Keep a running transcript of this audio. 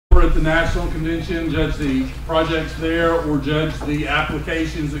over at the National Convention, judge the projects there, or judge the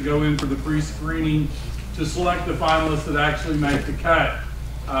applications that go in for the pre-screening to select the finalists that actually make the cut.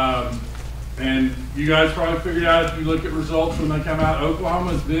 And you guys probably figured out if you look at results when they come out,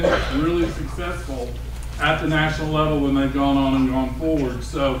 Oklahoma has been really successful at the national level when they've gone on and gone forward.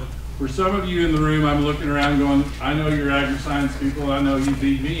 So for some of you in the room, I'm looking around going, I know you're agri-science people, and I know you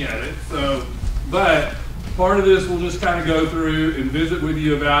beat me at it. So, but part of this we'll just kind of go through and visit with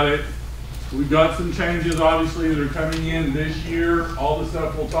you about it. We've got some changes obviously that are coming in this year. All the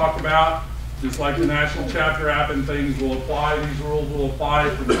stuff we'll talk about, just like the national chapter app and things will apply. These rules will apply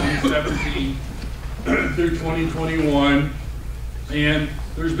from 2017 through 2021. And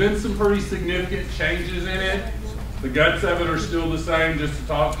there's been some pretty significant changes in it. The guts of it are still the same, just to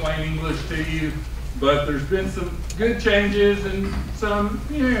talk plain English to you. But there's been some good changes and some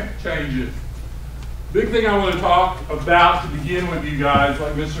changes. Big thing I want to talk about to begin with you guys,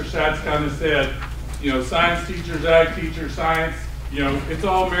 like Mr. Schatz kind of said, you know, science teachers, ag teachers, science, you know, it's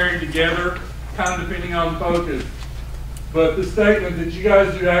all married together, kind of depending on focus. But the statement that you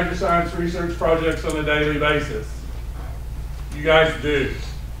guys do agri-science research projects on a daily basis. You guys do.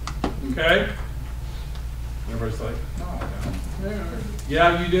 Okay? Everybody's like, oh,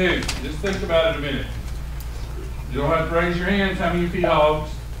 yeah, you do. Just think about it a minute. You don't have to raise your hands how many you feed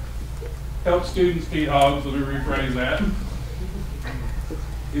hogs. Help students feed hogs, let me rephrase that.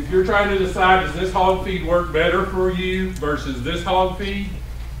 If you're trying to decide, does this hog feed work better for you versus this hog feed,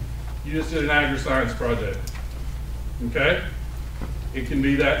 you just did an agri-science project. Okay? It can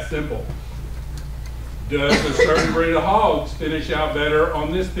be that simple. Does a certain breed of hogs finish out better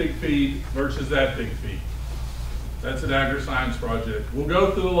on this pig feed versus that pig feed? That's an agri-science project. We'll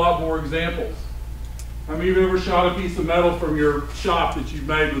go through a lot more examples. How many of you ever shot a piece of metal from your shop that you've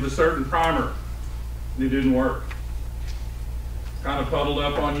made with a certain primer and it didn't work? Kind of puddled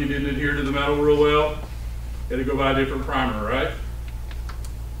up on you, didn't adhere to the metal real well? Had to go buy a different primer, right?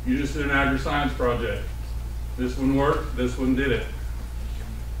 You just did an agri-science project. This one worked, this one didn't.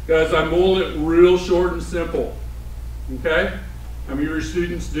 Guys, I'm mulling it real short and simple, okay? How many of your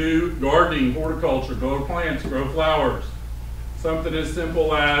students do gardening, horticulture, grow plants, grow flowers? Something as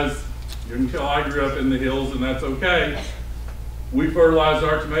simple as, you can tell I grew up in the hills and that's okay. We fertilized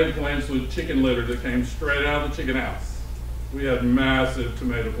our tomato plants with chicken litter that came straight out of the chicken house. We had massive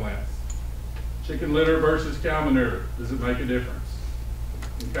tomato plants. Chicken litter versus cow manure, does it make a difference?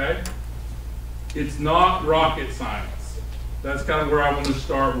 Okay? It's not rocket science. That's kind of where I want to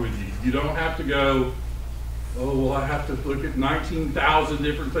start with you. You don't have to go, oh, well, I have to look at 19,000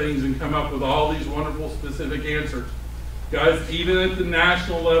 different things and come up with all these wonderful specific answers. Guys, even at the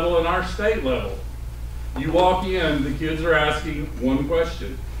national level and our state level, you walk in, the kids are asking one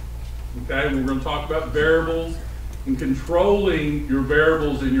question. Okay, we're going to talk about variables and controlling your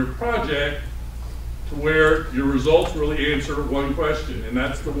variables in your project to where your results really answer one question, and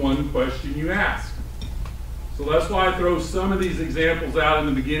that's the one question you ask. So that's why I throw some of these examples out in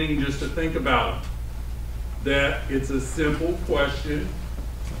the beginning just to think about them. That it's a simple question,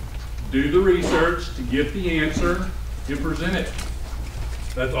 do the research to get the answer, and present it.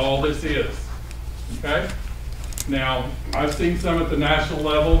 That's all this is, okay? Now, I've seen some at the national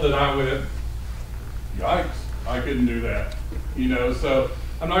level that I went, yikes, I couldn't do that. You know, so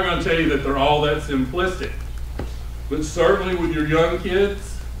I'm not going to tell you that they're all that simplistic, but certainly with your young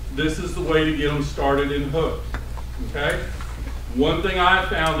kids, this is the way to get them started and hooked, okay? One thing I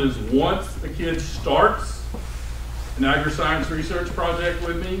found is once a kid starts an agri-science research project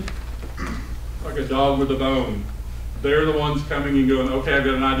with me, like a dog with a bone, they're the ones coming and going, okay, I've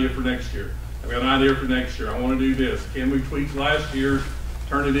got an idea for next year. I've got an idea for next year. I want to do this. Can we tweak last year,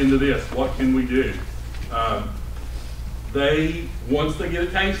 turn it into this? What can we do? Once they get a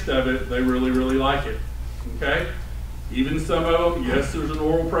taste of it, they really, really like it, okay? Even some of them, yes, there's an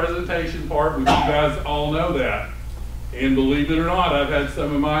oral presentation part, but you guys all know that. And believe it or not, I've had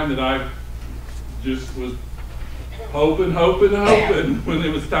some of mine that I just was hoping when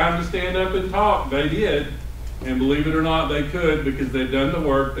it was time to stand up and talk, they did. And believe it or not, they could because they'd done the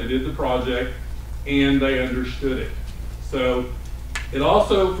work, they did the project, and they understood it. So it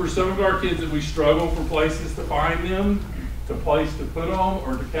also, for some of our kids that we struggle for places to find them, to place to put them,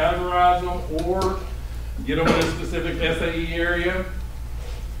 or to categorize them, or get them in a specific SAE area,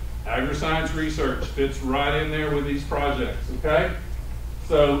 agri-science research fits right in there with these projects, okay?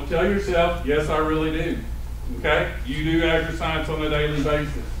 So tell yourself, yes, I really do, okay? You do agri-science on a daily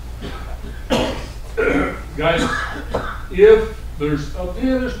basis. Guys, if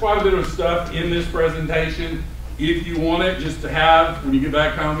there's quite a bit of stuff in this presentation. If you want it just to have, when you get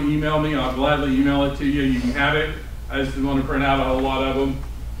back home, email me. I'll gladly email it to you. You can have it. I just didn't want to print out a whole lot of them.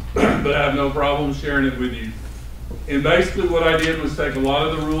 but I have no problem sharing it with you. And basically what I did was take a lot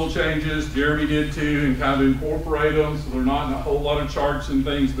of the rule changes, Jeremy did too, and kind of incorporate them so they're not in a whole lot of charts and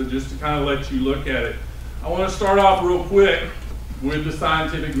things, but just to kind of let you look at it. I want to start off real quick with the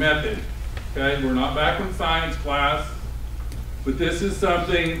scientific method. Okay, we're not back in science class, but this is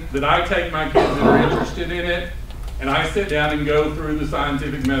something that I take my kids that are interested in it, and I sit down and go through the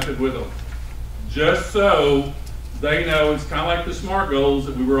scientific method with them. Just so they know, it's kind of like the SMART goals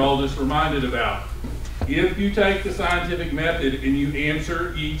that we were all just reminded about. If you take the scientific method and you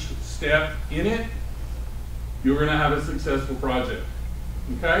answer each step in it, you're going to have a successful project.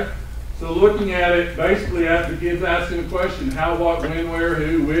 Okay? So looking at it, basically the kids asking a question, how, what, when, where,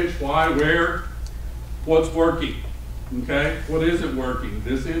 who, which, why, where, what's working. Okay? What isn't working?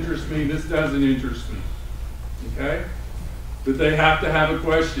 This interests me, this doesn't interest me. Okay? But they have to have a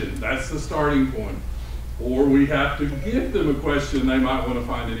question. That's the starting point. Or we have to give them a question they might want to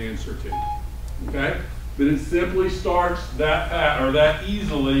find an answer to. Okay? But it simply starts that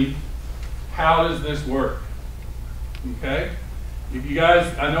easily. How does this work? Okay? If you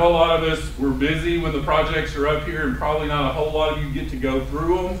guys, I know a lot of us, we're busy when the projects are up here and probably not a whole lot of you get to go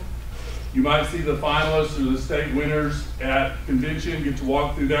through them. You might see the finalists or the state winners at convention, get to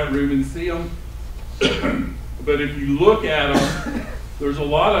walk through that room and see them. But if you look at them, there's a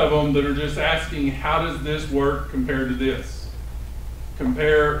lot of them that are just asking, how does this work compared to this?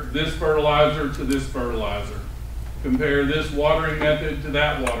 Compare this fertilizer to this fertilizer. Compare this watering method to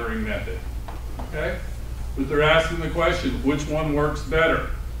that watering method. Okay? But they're asking the question, which one works better?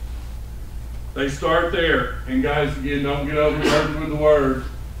 They start there. And guys, again, don't get overburdened with the words.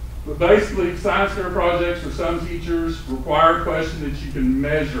 But basically, science fair projects for some teachers require a question that you can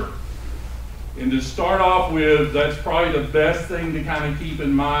measure. And to start off with, that's probably the best thing to kind of keep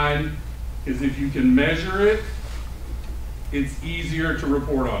in mind, is if you can measure it, it's easier to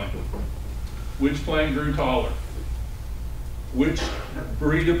report on it. Which plant grew taller? Which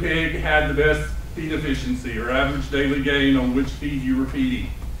breed of pig had the best feed efficiency or average daily gain on which feed you were feeding?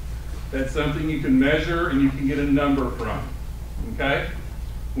 That's something you can measure and you can get a number from. Okay?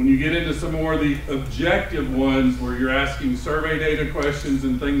 When you get into some more of the objective ones where you're asking survey data questions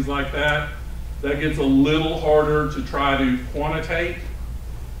and things like that, that gets a little harder to try to quantitate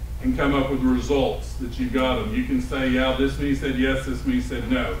and come up with results that you got them. You can say, yeah, this me said yes, this me said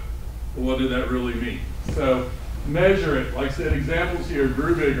no. But what did that really mean? So measure it. Like I said, examples here: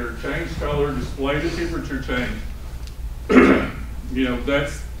 grew bigger, changed color, display the temperature change. You know,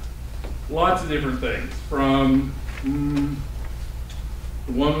 that's lots of different things. From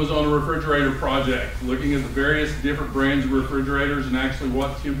one was on a refrigerator project, looking at the various different brands of refrigerators and actually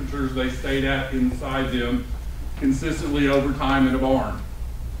what temperatures they stayed at inside them consistently over time in a barn.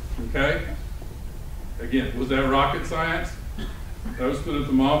 Okay? Again, was that rocket science? Those put a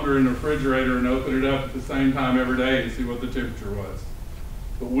thermometer in a refrigerator and open it up at the same time every day and see what the temperature was.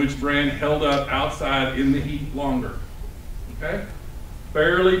 But which brand held up outside in the heat longer? Okay?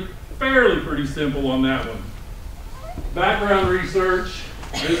 Fairly pretty simple on that one. Background research.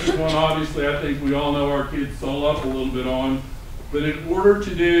 This is one obviously I think we all know our kids soul up a little bit on. But in order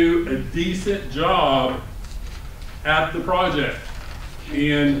to do a decent job at the project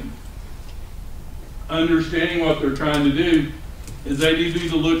and understanding what they're trying to do, is they need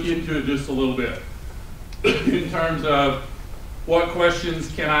to look into it just a little bit in terms of what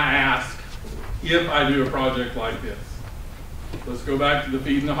questions can I ask if I do a project like this. Let's go back to the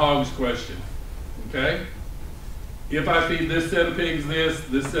feeding the hogs question. Okay? If I feed this set of pigs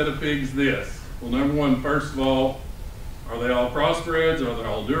this set of pigs this. Well, number one, first of all, are they all crossbreds? Are they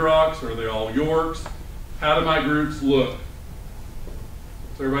all Durocs? Are they all Yorks? How do my groups look?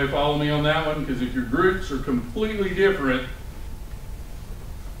 Does everybody follow me on that one? Because if your groups are completely different,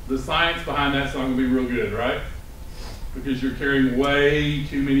 the science behind that's not going to be real good, right? Because you're carrying way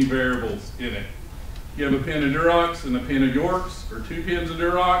too many variables in it. You have a pen of Durocs and a pen of Yorks, or 2 pens of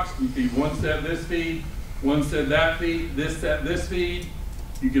Durocs. You feed one set this feed, one set that feed, this set this feed.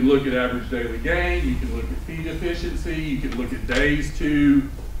 You can look at average daily gain. You can look at feed efficiency. You can look at days to,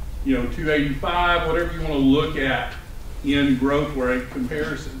 285, whatever you want to look at in growth rate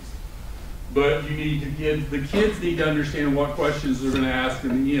comparisons. But you need to the kids need to understand what questions they're going to ask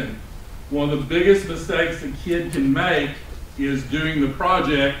in the end. One of the biggest mistakes a kid can make is doing the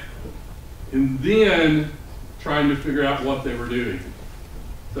project and then trying to figure out what they were doing.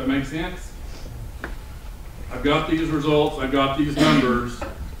 Does that make sense? I've got these results, I've got these numbers.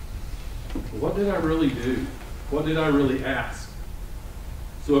 What did I really do? What did I really ask?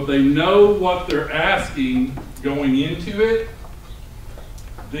 So if they know what they're asking going into it,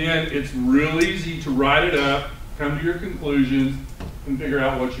 then it's real easy to write it up, come to your conclusions, and figure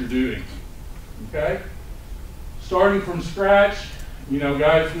out what you're doing, okay? Starting from scratch, you know,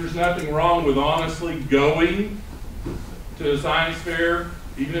 guys, there's nothing wrong with honestly going to a science fair,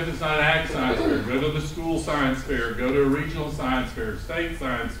 even if it's not an ag science fair. Go to the school science fair, go to a regional science fair, state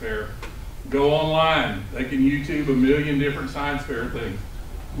science fair, go online. They can YouTube a million different science fair things.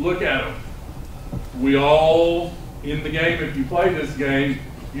 Look at them. We all, in the game, if you play this game,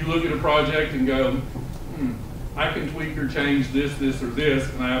 you look at a project and go, I can tweak or change this, this, or this,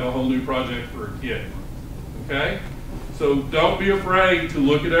 and I have a whole new project for a kid, okay? So don't be afraid to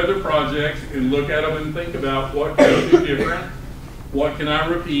look at other projects and look at them and think about what can I do different, what can I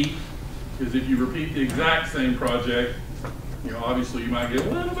repeat, because if you repeat the exact same project, you know, obviously you might get a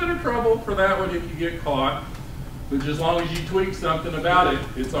little bit of trouble for that one if you get caught, but just as long as you tweak something about it,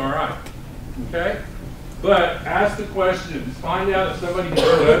 it's all right, okay? But ask the questions. Find out if somebody has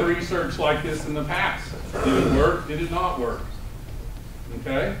done research like this in the past. Did it work? Did it not work?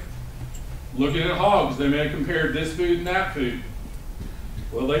 Okay? Looking at hogs, they may have compared this food and that food.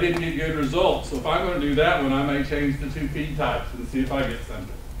 Well, they didn't get good results. So if I'm going to do that one, I may change the 2 feed types and see if I get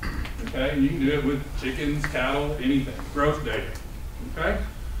something. Okay? And you can do it with chickens, cattle, anything. Growth data. Okay?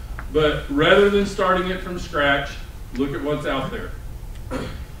 But rather than starting it from scratch, look at what's out there.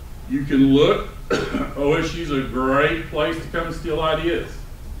 You can look. OSU's a great place to come steal ideas.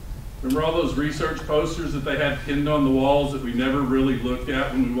 Remember all those research posters that they had pinned on the walls that we never really looked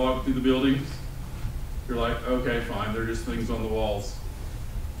at when we walked through the buildings? You're like, okay, fine, they're just things on the walls.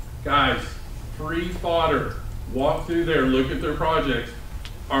 Guys, free fodder. Walk through there, look at their projects.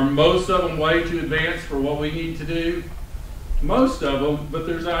 Are most of them way too advanced for what we need to do? Most of them, but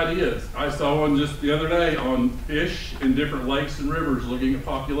there's ideas. I saw one just the other day on fish in different lakes and rivers looking at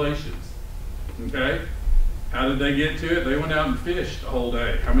populations. Okay? How did they get to it? They went out and fished a whole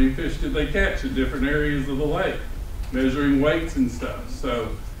day. How many fish did they catch in different areas of the lake? Measuring weights and stuff. So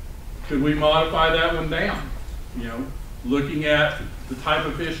could we modify that one down? You know, looking at the type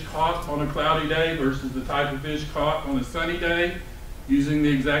of fish caught on a cloudy day versus the type of fish caught on a sunny day using the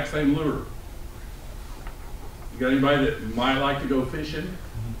exact same lure. You got anybody that might like to go fishing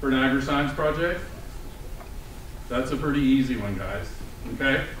for an Agriscience project? That's a pretty easy one, guys.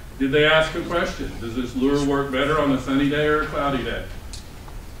 Okay? Did they ask a question? Does this lure work better on a sunny day or a cloudy day?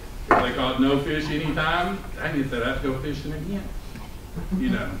 If they caught no fish anytime, dang it, they'd have to go fishing again. You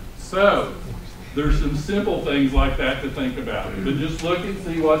know. So there's some simple things like that to think about. But just look and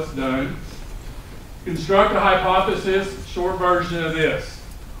see what's done. Construct a hypothesis, short version of this.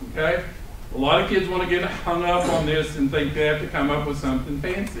 Okay? A lot of kids want to get hung up on this and think they have to come up with something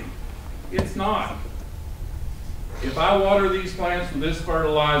fancy. It's not. If I water these plants with this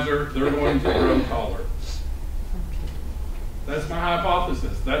fertilizer, they're going to grow taller. That's my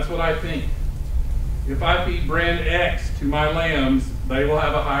hypothesis. That's what I think. If I feed brand X to my lambs, they will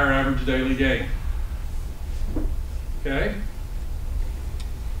have a higher average daily gain. Okay?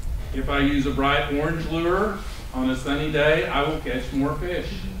 If I use a bright orange lure on a sunny day, I will catch more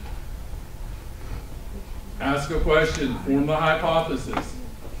fish. Ask a question, form the hypothesis.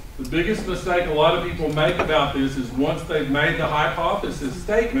 The biggest mistake a lot of people make about this is once they've made the hypothesis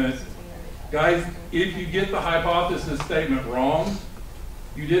statement, guys, if you get the hypothesis statement wrong,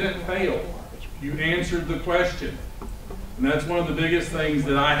 you didn't fail. You answered the question. And that's one of the biggest things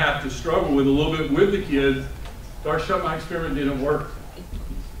that I have to struggle with a little bit with the kids. Darshut, my experiment didn't work.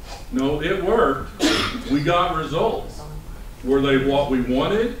 No, it worked. We got results. Were they what we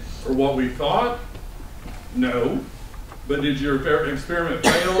wanted or what we thought? No. But did your experiment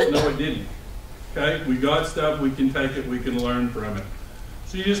fail? No, it didn't. Okay? We got stuff, we can take it, we can learn from it.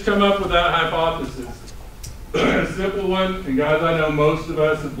 So you just come up with that hypothesis. A simple one, and guys, I know most of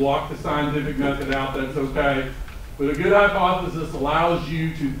us have blocked the scientific method out, that's okay. But a good hypothesis allows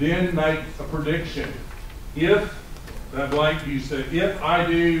you to then make a prediction. If, that blank you said, if I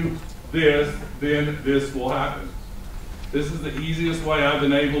do this, then this will happen. This is the easiest way I've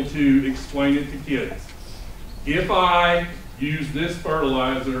been able to explain it to kids. If I use this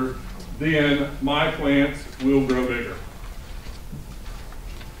fertilizer, then my plants will grow bigger.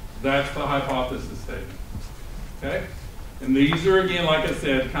 That's the hypothesis statement. Okay? And these are, again, like I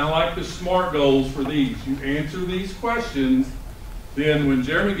said, kind of like the SMART goals for these. You answer these questions, then when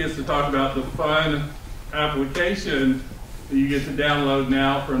Jeremy gets to talk about the fun application that you get to download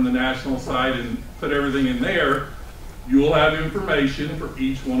now from the national site and put everything in there, you'll have information for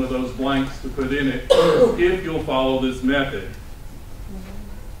each one of those blanks to put in it if you'll follow this method.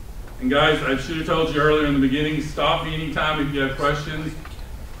 And guys, I should have told you earlier in the beginning, stop me anytime if you have questions.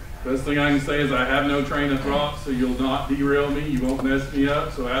 Best thing I can say is I have no train of thought, so you'll not derail me, you won't mess me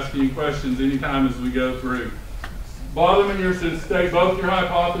up, so ask any questions anytime as we go through. bottom in your says state both your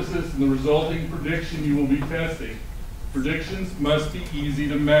hypothesis and the resulting prediction you will be testing. Predictions must be easy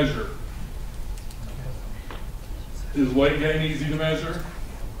to measure. Is weight gain easy to measure?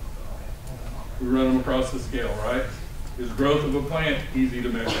 We run them across the scale, right? Is growth of a plant easy to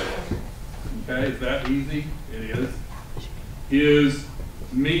measure? Okay, is that easy? It is. Is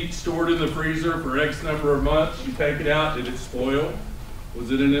meat stored in the freezer for X number of months? You take it out, did it spoil?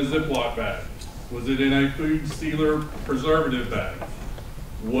 Was it in a Ziploc bag? Was it in a food sealer preservative bag?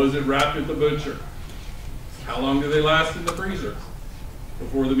 Was it wrapped at the butcher? How long do they last in the freezer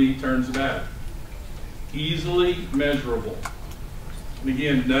before the meat turns bad? Easily measurable. And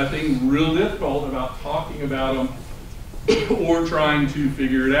again, nothing real difficult about talking about them or trying to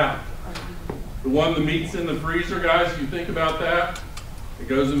figure it out. The one, the meat's in the freezer, guys, you think about that. It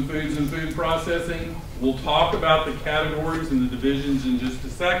goes in foods and food processing. We'll talk about the categories and the divisions in just a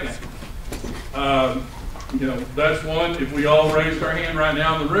second. You know, that's one. If we all raised our hand right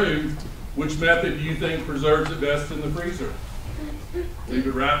now in the room, which method do you think preserves it best in the freezer? Leave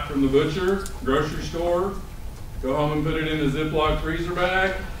it wrapped from the butcher, grocery store, go home and put it in a Ziploc freezer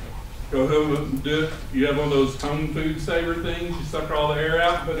bag, go home and do it. You have one of those home food saver things, you suck all the air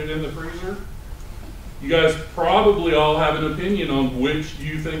out and put it in the freezer. You guys probably all have an opinion on which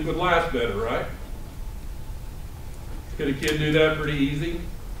you think would last better, right? Could a kid do that pretty easy?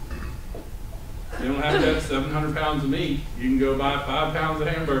 You don't have to have 700 pounds of meat. You can go buy 5 pounds of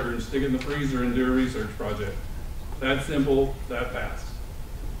hamburger and stick it in the freezer and do a research project. That simple, that fast.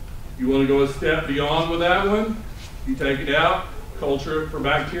 You want to go a step beyond with that one? You take it out, culture it for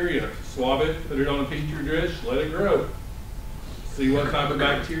bacteria, swab it, put it on a petri dish, let it grow. See what type of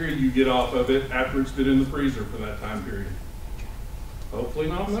bacteria you get off of it after it's been in the freezer for that time period. Hopefully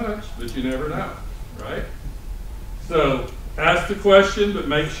not much, but you never know, right? So ask the question, but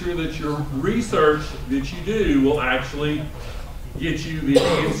make sure that your research that you do will actually get you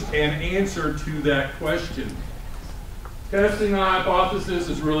an answer to that question. Testing a hypothesis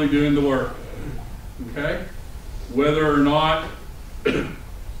is really doing the work, okay? Whether or not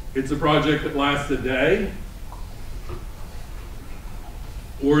it's a project that lasts a day,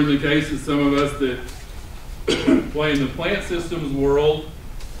 or in the case of some of us that play in the plant systems world,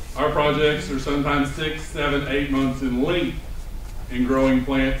 our projects are sometimes 6, 7, 8 months in length in growing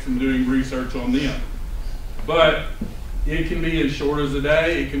plants and doing research on them. But it can be as short as a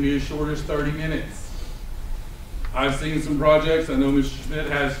day, it can be as short as 30 minutes. I've seen some projects, I know Mr. Schmidt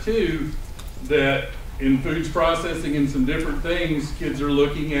has too, that in foods processing and some different things, kids are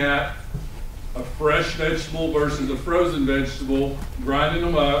looking at a fresh vegetable versus a frozen vegetable, grinding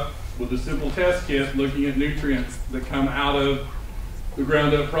them up with a simple test kit, looking at nutrients that come out of the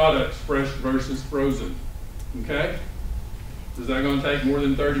ground up products, fresh versus frozen. Okay? Is that going to take more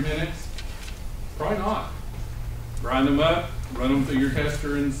than 30 minutes? Probably not. Grind them up, run them through your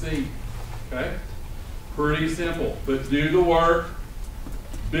tester and see. Okay? Pretty simple, but do the work.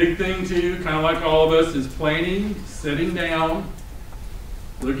 Big thing too, kind of like all of us, is planning, sitting down,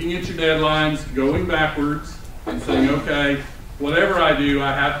 looking at your deadlines, going backwards, and saying, okay, whatever I do,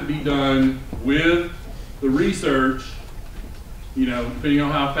 I have to be done with the research, you know, depending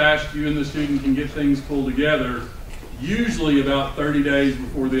on how fast you and the student can get things pulled together, usually about 30 days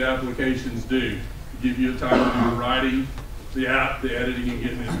before the application's due, to give you time to do the writing, the app, the editing, and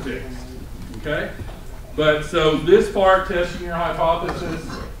getting it fixed, okay? But so this part, testing your hypothesis,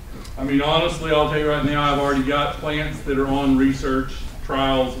 I mean, honestly, I'll tell you right now, I've already got plants that are on research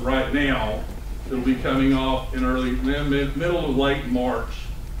trials right now that'll be coming off in middle to late March,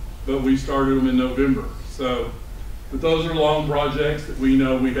 but we started them in November. So, but those are long projects that we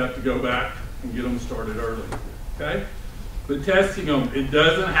know we have to go back and get them started early, okay? But testing them, it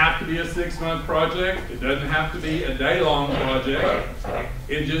doesn't have to be a 6-month project. It doesn't have to be a day-long project.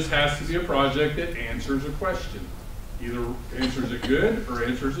 It just has to be a project that answers a question. Either answers it good or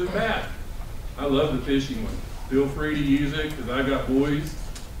answers it bad. I love the fishing one. Feel free to use it, because I've got boys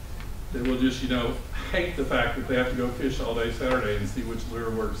that will just, you know, hate the fact that they have to go fish all day Saturday and see which lure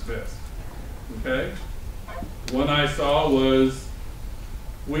works best. Okay? One I saw was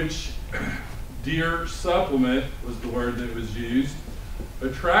which deer supplement, was the word that was used,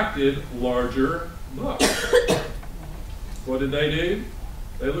 attracted larger bucks. What did they do?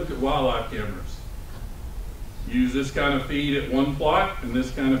 They looked at wildlife cameras. Use this kind of feed at one plot and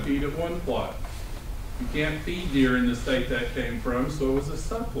this kind of feed at one plot. You can't feed deer in the state that came from, so it was a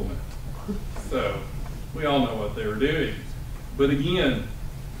supplement. So we all know what they were doing. But again,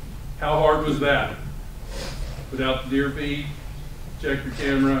 how hard was that? Put out the deer feed, check your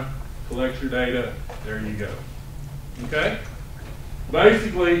camera, collect your data, there you go. Okay?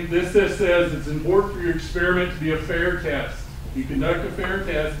 Basically, this just says it's important for your experiment to be a fair test. You conduct a fair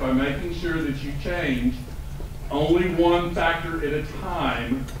test by making sure that you change only one factor at a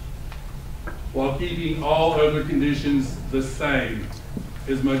time while keeping all other conditions the same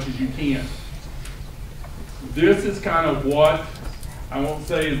as much as you can. This is kind of what I won't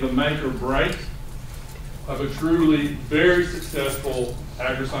say is the make or break of a truly very successful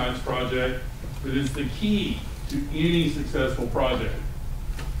Agriscience project, but it's the key to any successful project.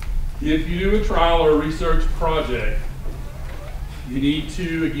 If you do a trial or a research project, you need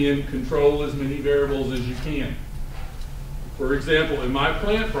to, again, control as many variables as you can. For example, in my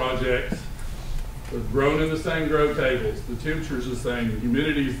plant projects, they're grown in the same grow tables, the temperature's the same, the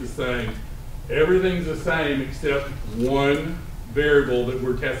humidity's the same, everything's the same except one variable that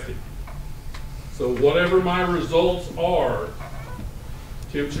we're testing. So whatever my results are,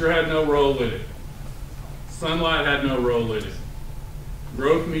 temperature had no role in it, sunlight had no role in it,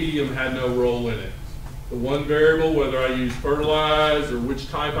 growth medium had no role in it. The one variable, whether I used fertilize or which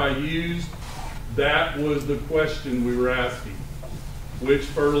type I used, that was the question we were asking. Which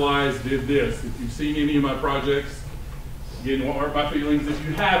fertilize did this? If you've seen any of my projects, again, won't hurt my feelings if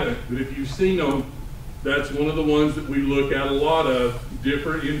you haven't, but if you've seen them, that's one of the ones that we look at a lot of,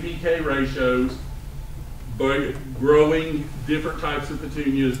 different NPK ratios, but growing different types of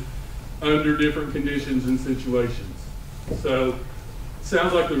petunias under different conditions and situations. So,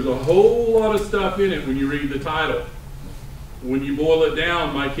 sounds like there's a whole lot of stuff in it when you read the title. When you boil it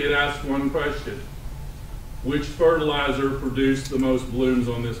down, my kid asked one question. Which fertilizer produced the most blooms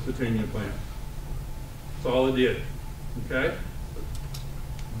on this petunia plant? That's all it did, okay?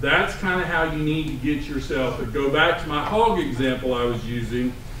 That's kind of how you need to get yourself, but go back to my hog example I was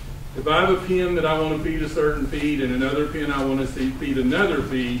using. If I have a pen that I want to feed a certain feed and another pen I want to feed another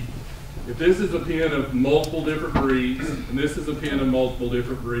feed, if this is a pen of multiple different breeds, and this is a pen of multiple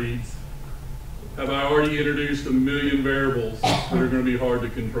different breeds, have I already introduced a million variables that are going to be hard to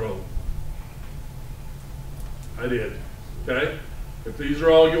control? I did, okay? If these are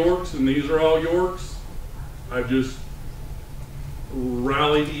all Yorks and these are all Yorks, I've just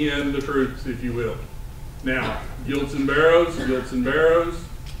rallied in the troops, if you will. Now, gilts and barrows,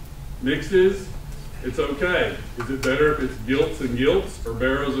 mixes, it's okay. Is it better if it's gilts and gilts or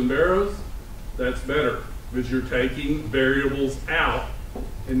barrows and barrows? That's better because you're taking variables out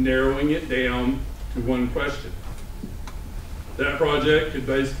and narrowing it down to one question. That project could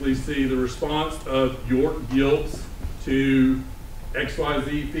basically see the response of York gilts to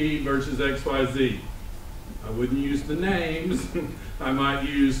XYZ feed versus XYZ. I wouldn't use the names. I might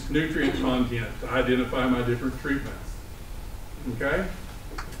use nutrient content to identify my different treatments. Okay?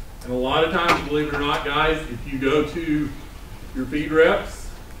 And a lot of times, believe it or not, guys, if you go to your feed reps,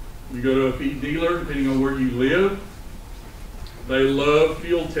 you go to a feed dealer, depending on where you live, they love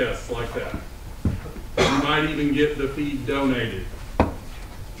field tests like that. You might even get the feed donated,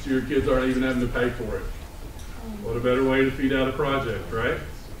 so your kids aren't even having to pay for it. What a better way to feed out a project, right?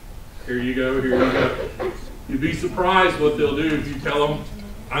 Here you go, here you go. You'd be surprised what they'll do if you tell them,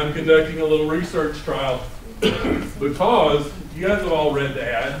 I'm conducting a little research trial. Because you guys have all read the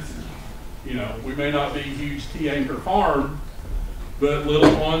ads. You know, we may not be a huge T-anchor farm, but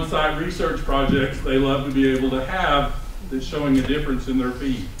little on-site research projects they love to be able to have that's showing a difference in their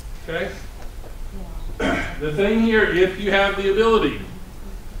feed, okay? The thing here, if you have the ability,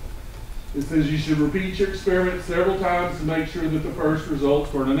 it says you should repeat your experiment several times to make sure that the first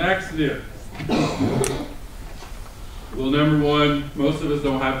results weren't an accident. Well, number one, most of us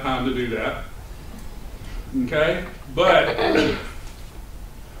don't have time to do that. Okay? But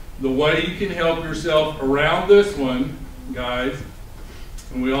the way you can help yourself around this one, guys,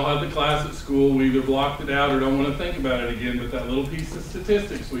 and we all had the class at school, we either blocked it out or don't want to think about it again, but that little piece of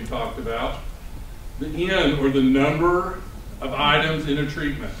statistics we talked about, the N, or the number of items in a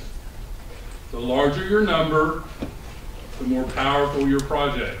treatment. The larger your number, the more powerful your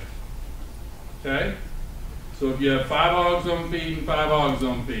project. Okay? So if you have 5 hogs on feed and 5 hogs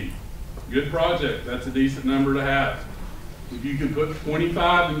on feed, good project, that's a decent number to have. If you can put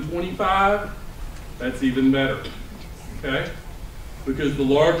 25 and 25, that's even better. Okay? Because the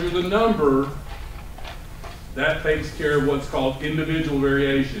larger the number, that takes care of what's called individual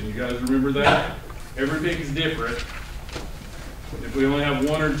variation. You guys remember that? Everything's different. If we only have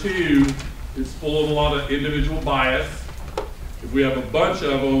 1 or 2, it's full of a lot of individual bias. If we have a bunch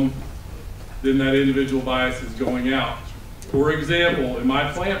of them, then that individual bias is going out. For example, in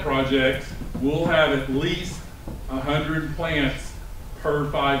my plant projects, we'll have at least 100 plants per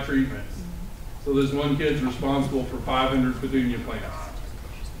 5 treatments. So this one kid's responsible for 500 petunia plants.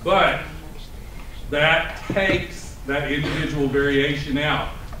 But that takes that individual variation out.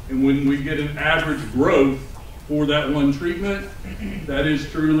 And when we get an average growth for that one treatment, that is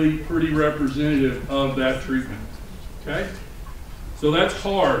truly pretty representative of that treatment. Okay? So that's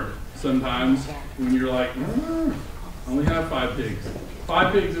hard sometimes when you're like, I only have 5 pigs.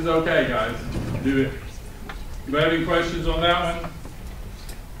 5 pigs is okay, guys. Do it. You have any questions on that one?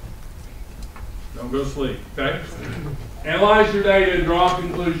 Don't go sleep, okay? Analyze your data and draw a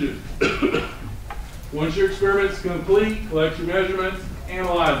conclusion. Once your experiment is complete, collect your measurements,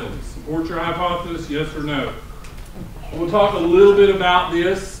 analyze them. Support your hypothesis, yes or no. We'll talk a little bit about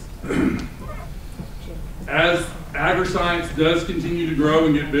this. As Agriscience does continue to grow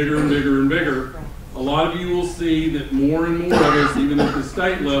and get bigger and bigger and bigger, a lot of you will see that more and more of us, even at the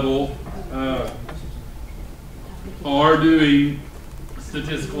state level, are doing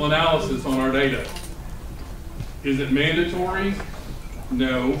statistical analysis on our data. Is it mandatory?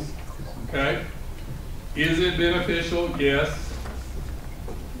 No. Okay. Is it beneficial? Yes.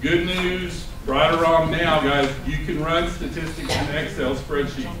 Good news, right or wrong now, guys, you can run statistics in Excel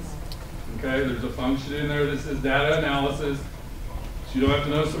spreadsheets. Okay, there's a function in there that says data analysis. So you don't have to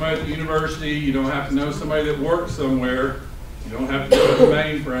know somebody at the university. You don't have to know somebody that works somewhere. You don't have to go to the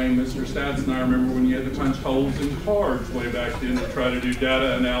mainframe. Mr. Stats and I remember when you had to punch holes in cards way back then to try to do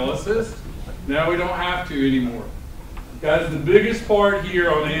data analysis. Now we don't have to anymore. Guys, the biggest part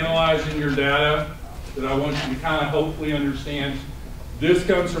here on analyzing your data that I want you to kind of hopefully understand, this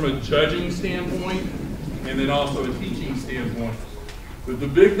comes from a judging standpoint and then also a teaching standpoint. But the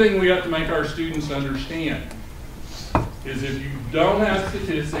big thing we have to make our students understand is if you don't have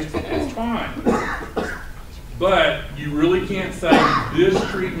statistics, it's fine. But you really can't say this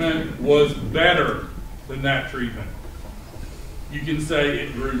treatment was better than that treatment. You can say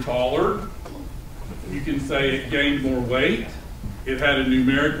it grew taller. You can say it gained more weight. It had a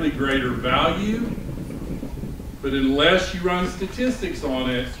numerically greater value. But unless you run statistics on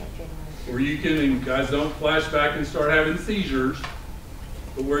it, or you can, and guys don't flash back and start having seizures,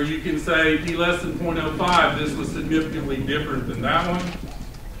 but where you can say P less than 0.05, this was significantly different than that one,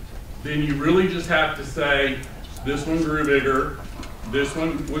 then you really just have to say, this one grew bigger, this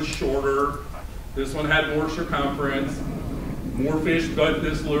one was shorter, this one had more circumference, more fish bit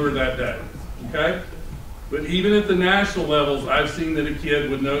this lure that day, okay? But even at the national levels, I've seen that a kid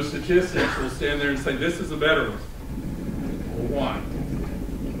with no statistics will stand there and say, this is a better one. Well, why?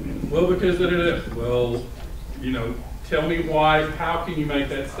 Well, because it is. Well, you know, tell me why, how can you make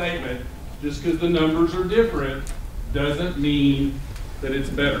that statement? Just because the numbers are different doesn't mean that it's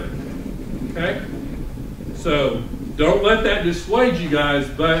better, okay? So don't let that dissuade you guys,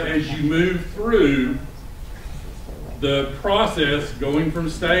 but as you move through the process, going from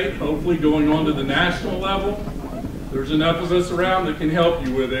state, hopefully going on to the national level, there's enough of us around that can help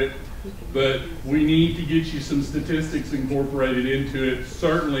you with it, but we need to get you some statistics incorporated into it,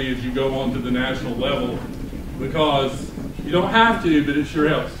 certainly as you go on to the national level, because you don't have to, but it sure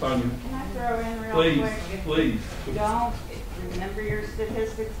helps. Tanya. Can I throw in real please, quick? Please. Don't remember your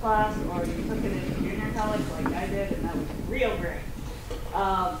statistics class, or you took it in junior college like I did, and that was real great.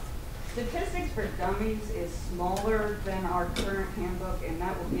 Statistics for Dummies is smaller than our current handbook, and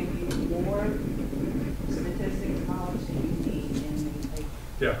that will give you more statistics knowledge than you need in the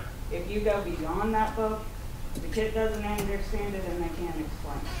Yeah. If you go beyond that book, the kid doesn't understand it and they can't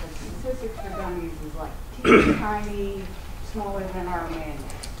explain it. The statistics for Dummies is like teeny tiny, smaller than our manual.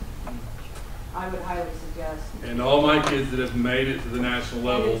 I would highly suggest. And all my kids that have made it to the national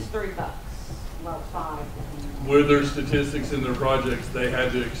levels, it's $3, well, $5. with their statistics in their projects, they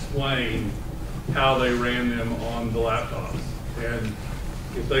had to explain how they ran them on the laptops. And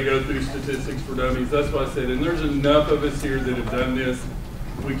if they go through statistics for dummies, that's what I said. And there's enough of us here that have done this.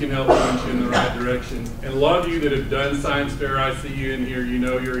 We can help point you in the right direction. And a lot of you that have done science fair, I see you in here, you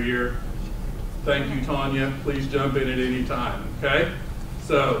know you're here. Thank you, Tanya. Please jump in at any time, okay?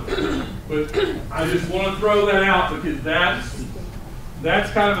 So, but I just want to throw that out because that's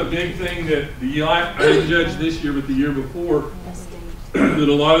kind of a big thing that I didn't judge this year, but the year before, that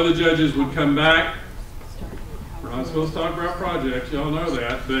a lot of the judges would come back. We're not supposed to talk about projects, y'all know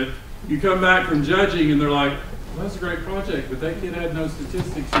that, but you come back from judging and they're like, well, that's a great project, but that kid had no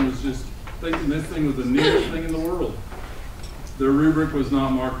statistics and was just thinking this thing was the neatest thing in the world. Their rubric was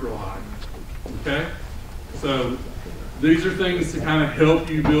not marked real high, okay? So these are things to kind of help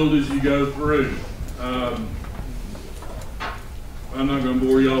you build as you go through. I'm not going to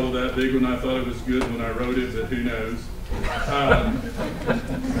bore y'all with that big one. I thought it was good when I wrote it, but who knows?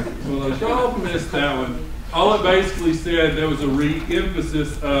 Well, y'all missed that one. All it basically said, there was a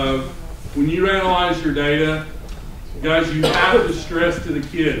re-emphasis of when you analyze your data, guys, you have to stress to the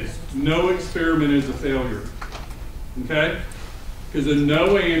kids, no experiment is a failure. Okay? Because a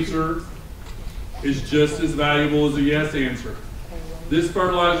no answer is just as valuable as a yes answer. This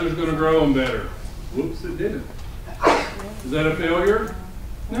fertilizer is going to grow them better. Whoops, it didn't. Is that a failure?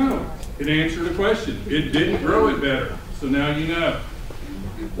 No. It answered a question. It didn't grow it better. So now you know.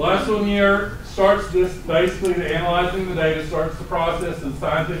 Last one here starts this, basically the analyzing the data starts the process of the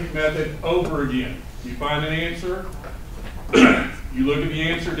scientific method over again. You find an answer. You look at the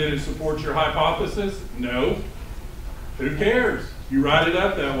answer. Did it support your hypothesis? No. Who cares? You write it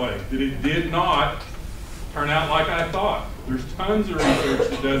up that way. That it did not turn out like I thought. There's tons of research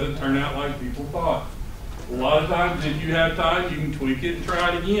that doesn't turn out like people thought. A lot of times, if you have time, you can tweak it and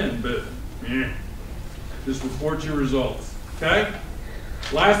try it again, but just report your results, okay?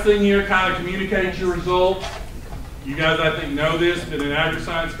 Last thing here, kind of communicate your results. You guys, I think, know this, but in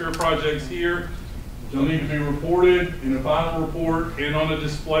Agriscience fair projects here, they'll need to be reported in a final report and on a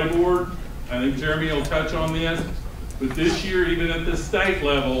display board. I think Jeremy will touch on this, but this year, even at the state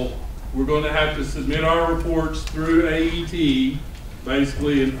level, we're going to have to submit our reports through AET,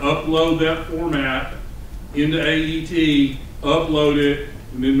 basically, and upload that format into AET, upload it,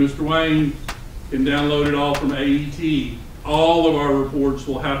 and then Mr. Wayne can download it all from AET. All of our reports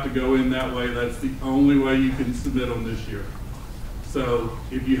will have to go in that way. That's the only way you can submit them this year. So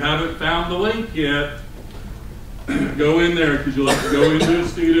if you haven't found the link yet, go in there, because you'll have to go into a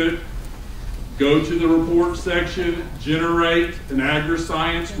student, go to the report section, generate an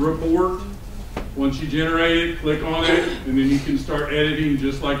Agriscience report. Once you generate it, click on it, and then you can start editing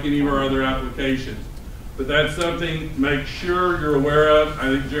just like any of our other applications. But that's something, make sure you're aware of. I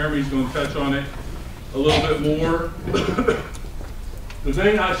think Jeremy's going to touch on it a little bit more. The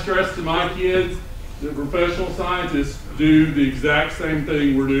thing I stress to my kids, that professional scientists do the exact same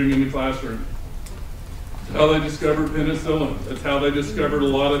thing we're doing in the classroom. That's how they discovered penicillin. That's how they discovered a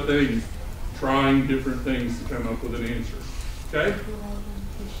lot of things, trying different things to come up with an answer. Okay?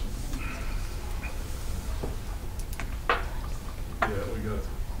 Yeah, we got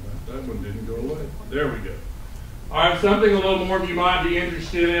that one didn't go away. There we go. All right, something a little more you might be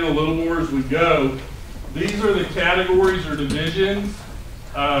interested in, a little more as we go. These are the categories or divisions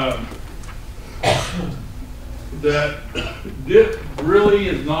that really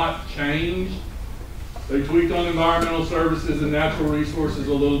has not changed. They tweaked on environmental services and natural resources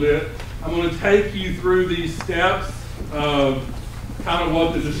a little bit. I'm going to take you through these steps of kind of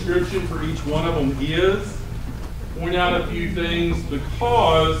what the description for each one of them is. Point out a few things,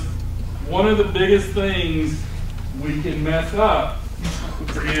 because one of the biggest things we can mess up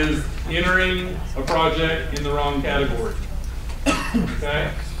is entering a project in the wrong category.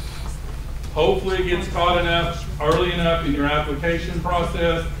 Okay? Hopefully it gets caught enough, early enough in your application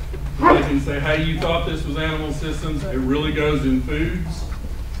process, that they can say, hey, you thought this was animal systems, it really goes in foods,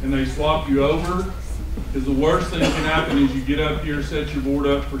 and they swap you over. Because the worst thing that can happen is you get up here, set your board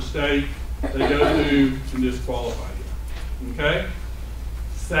up for state, they go through and disqualify you. Okay?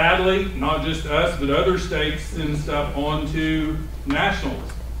 Sadly, not just us, but other states send stuff on to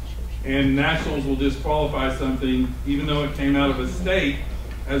nationals. And nationals will disqualify something even though it came out of a state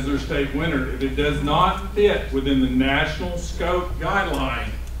as their state winner. If it does not fit within the national scope guideline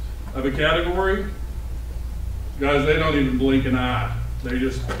of a category, guys, they don't even blink an eye. They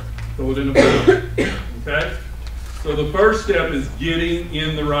just throw it in a bowl. Okay? So the first step is getting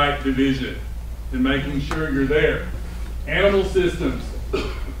in the right division and making sure you're there. Animal systems.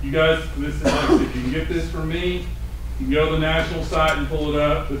 You guys, this is like I said, you can get this from me. You can go to the national site and pull it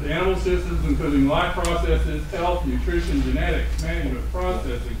up. With animal systems, including life processes, health, nutrition, genetics, management,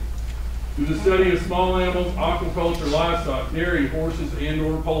 processing, through the study of small animals, aquaculture, livestock, dairy, horses, and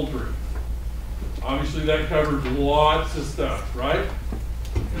or poultry. Obviously that covers lots of stuff, right?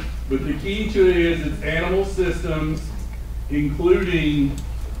 But the key to it is it's animal systems, including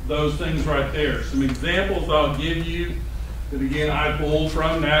those things right there. Some examples I'll give you that, again, I pulled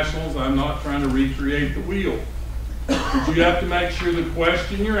from nationals. I'm not trying to recreate the wheel. But you have to make sure the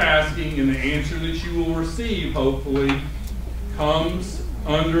question you're asking and the answer that you will receive, hopefully, comes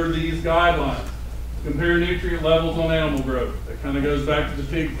under these guidelines. Compare nutrient levels on animal growth. That kind of goes back to the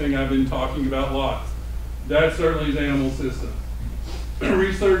pig thing I've been talking about lots. That certainly is animal systems.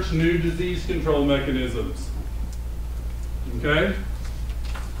 Research new disease control mechanisms. Okay?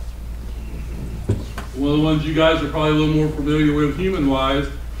 One of the ones you guys are probably a little more familiar with human-wise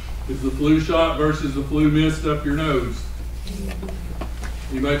is the flu shot versus the flu mist up your nose.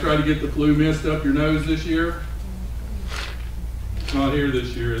 Anybody try to get the flu mist up your nose this year? It's not here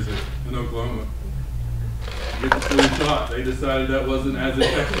this year, is it? In Oklahoma. Get the flu shot. They decided that wasn't as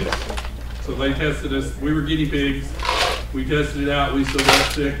effective. So they tested us. We were guinea pigs. We tested it out. We still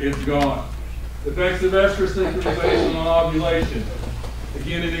got sick. It's gone. Effects of estrus synchronization on ovulation.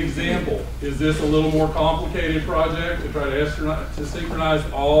 Again, an example. Is this a little more complicated project to try to synchronize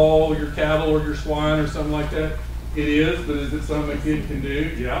all your cattle or your swine or something like that? It is, but is it something a kid can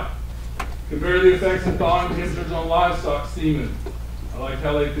do? Yeah. Compare the effects of thawing temperatures on livestock semen. I like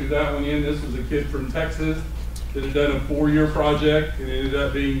how they threw that one in. This was a kid from Texas that had done a 4-year project and ended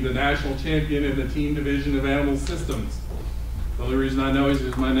up being the national champion in the team division of animal systems. The only reason I know is he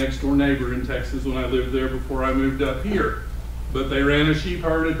was my next door neighbor in Texas when I lived there before I moved up here. But they ran a sheep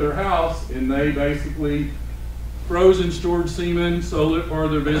herd at their house, and they basically froze and stored semen, sold it for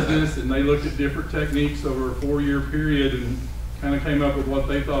their business, and they looked at different techniques over a 4-year period and kind of came up with what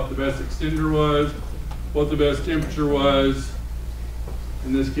they thought the best extender was, what the best temperature was,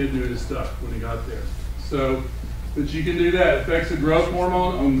 and this kid knew his stuff when he got there. So, but you can do that. Effects of growth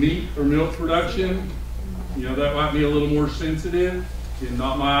hormone on meat or milk production, you know, that might be a little more sensitive. And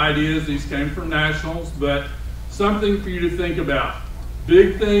not my ideas, these came from nationals, but something for you to think about.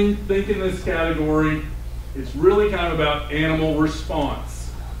 Big thing, think in this category, it's really kind of about animal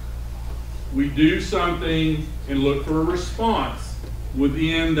response. We do something and look for a response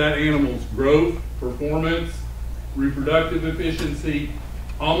within that animal's growth, performance, reproductive efficiency.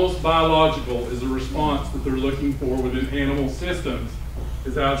 Almost biological is a response that they're looking for within animal systems,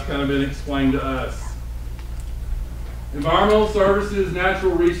 is how it's kind of been explained to us. Environmental services,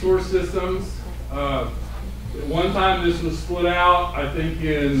 natural resource systems. At one time this was split out, I think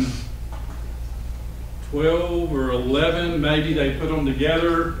in 12 or 11, maybe they put them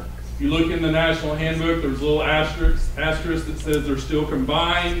together. If you look in the National Handbook, there's a little asterisk that says they're still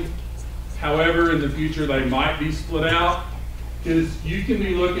combined. However, in the future they might be split out, because you can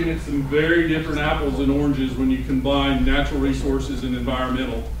be looking at some very different apples and oranges when you combine natural resources and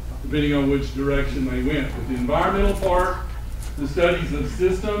environmental, depending on which direction they went. With the environmental part, the studies of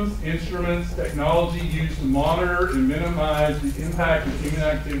systems, instruments, technology used to monitor and minimize the impact of human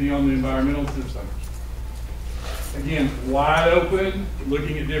activity on the environmental system. Again, wide open,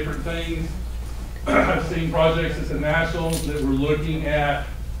 looking at different things. I've seen projects at the Nationals that were looking at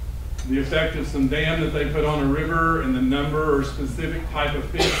the effect of some dam that they put on a river and the number or specific type of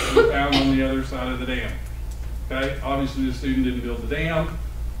fish that were found on the other side of the dam. Okay, obviously the student didn't build the dam,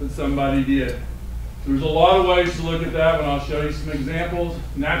 but somebody did. There's a lot of ways to look at that, and I'll show you some examples.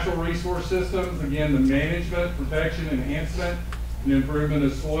 Natural resource systems, again, the management, protection, enhancement, and improvement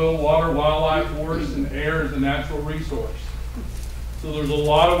of soil, water, wildlife, forests, and air as a natural resource. So there's a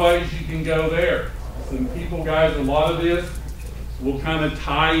lot of ways you can go there. Some people, guys, a lot of this will kind of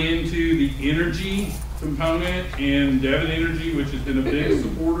tie into the energy component, and Devon Energy, which has been a big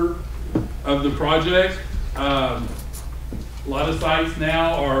supporter of the project. A lot of sites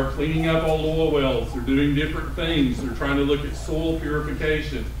now are cleaning up old oil wells. They're doing different things. They're trying to look at soil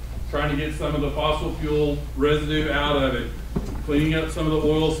purification, trying to get some of the fossil fuel residue out of it, cleaning up some of the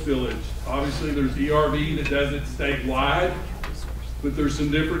oil spillage. Obviously, there's ERV that does it statewide, but there's some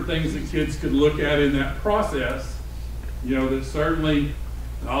different things that kids could look at in that process. You know, that certainly,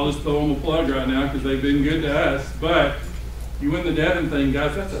 I'll just throw them a plug right now because they've been good to us, but you win the Devon thing,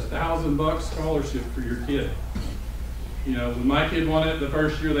 guys, that's $1,000 scholarship for your kid. You know, when my kid won it the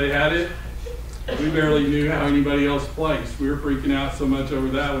first year they had it, we barely knew how anybody else placed. We were freaking out so much over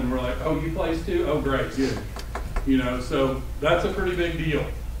that one. We're like, oh, you placed too? Oh, great, good. You know, so that's a pretty big deal.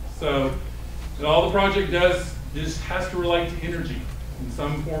 So, and all the project does just has to relate to energy in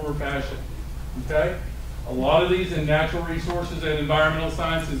some form or fashion, okay? A lot of these in natural resources and environmental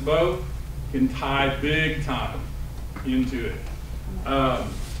sciences both can tie big time into it.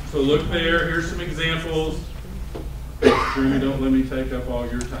 So look there, here's some examples. Jeremy, don't let me take up all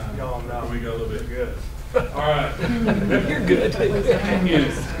your time. No, no. We go a little bit. Good. All right. You're good.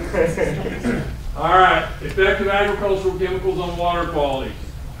 Yes. All right. Effect of agricultural chemicals on water quality.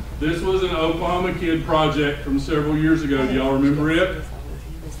 This was an Oklahoma kid project from several years ago. Do y'all remember it?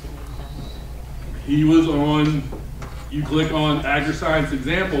 He was on, you click on Agriscience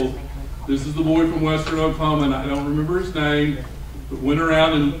examples. This is the boy from Western Oklahoma, and I don't remember his name, but went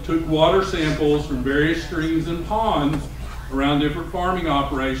around and took water samples from various streams and ponds around different farming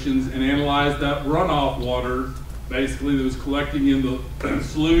operations and analyzed that runoff water, basically, that was collecting in the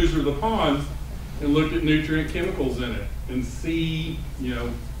sloughs or the ponds, and looked at nutrient chemicals in it and see, you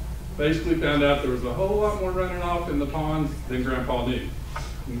know, basically found out there was a whole lot more running off in the ponds than Grandpa knew.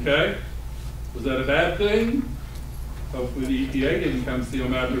 Okay? Was that a bad thing? Hopefully the EPA didn't come see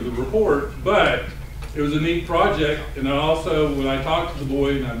them after the report, but it was a neat project. And I also, when I talked to the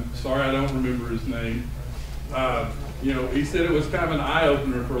boy, and I'm sorry I don't remember his name, you know, he said it was kind of an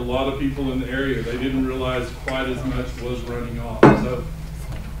eye-opener for a lot of people in the area. They didn't realize quite as much was running off. So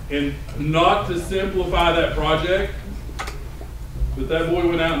And not to simplify that project, but that boy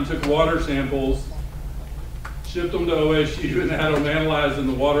went out and took water samples, shipped them to OSU, and had them analyzed in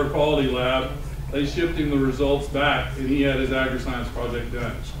the water quality lab. They shipped him the results back, and he had his Agriscience project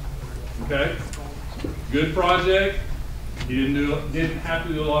done. Okay? Good project. He didn't have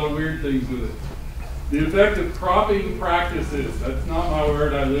to do a lot of weird things with it. The effect of cropping practices, that's not my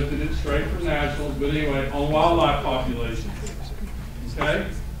word, I lifted it straight from nationals, but anyway, on wildlife populations. Okay?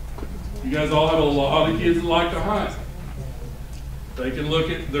 You guys all have a lot of kids that like to hunt. They can look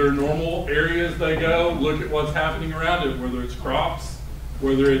at their normal areas they go, look at what's happening around it, whether it's crops,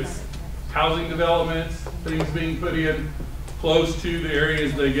 whether it's housing developments, things being put in close to the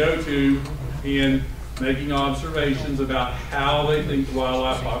areas they go to, and making observations about how they think the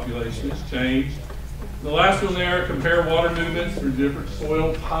wildlife population has changed. The last one there, compare water movements through different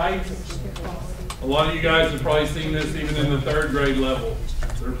soil types. A lot of you guys have probably seen this even in the 3rd grade level.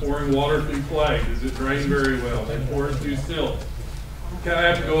 They're pouring water through clay. Does it drain very well? They pour it through silt. You kind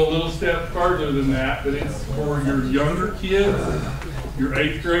of have to go a little step further than that, but it's for your younger kids, your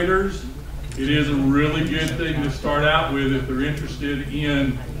 8th graders. It is a really good thing to start out with if they're interested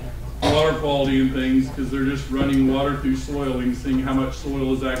in water quality and things, because they're just running water through soil and seeing how much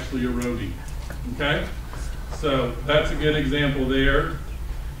soil is actually eroding. Okay? So that's a good example there.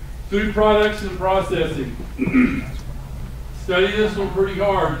 Food products and processing. Study this one pretty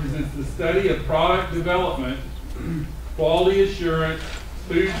hard because it's the study of product development, quality assurance,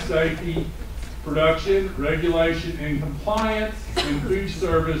 food safety, production, regulation, and compliance in food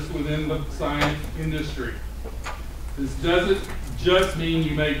service within the science industry. This doesn't just mean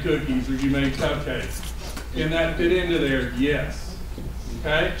you make cookies or you make cupcakes. Can that fit into there? Yes.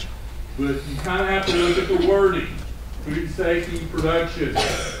 Okay? But you kind of have to look at the wording. Food safety, production,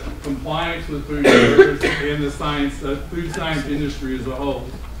 compliance with food service, and the science, food science industry as a whole.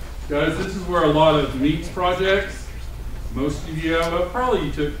 Guys, this is where a lot of meats projects, most of you have, probably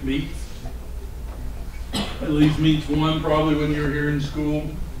you took meats, at least meats 1 probably when you were here in school.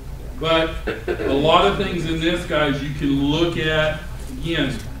 But a lot of things in this, guys, you can look at,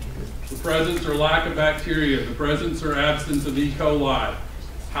 again, the presence or lack of bacteria, the presence or absence of E. coli,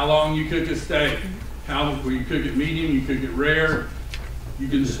 how long you cook a steak, how you cook it medium, you cook it rare. You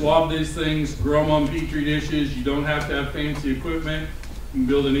can swab these things, grow them on petri dishes. You don't have to have fancy equipment. You can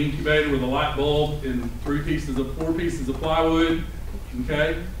build an incubator with a light bulb and 4 pieces of plywood.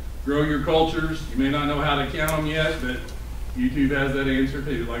 Okay? Grow your cultures. You may not know how to count them yet, but YouTube has that answer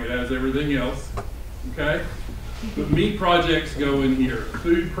too, like it has everything else. Okay? But meat projects go in here.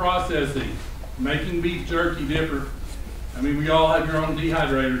 Food processing, making beef jerky different. I mean, we all have your own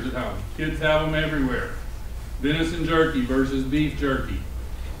dehydrators at home. Kids have them everywhere. Venison jerky versus beef jerky.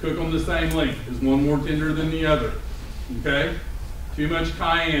 Cook them the same length. Is one more tender than the other? Okay? Too much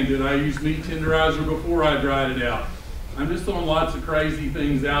cayenne. Did I use meat tenderizer before I dried it out? I'm just throwing lots of crazy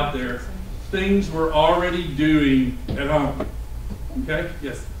things out there. Things we're already doing at home. Okay?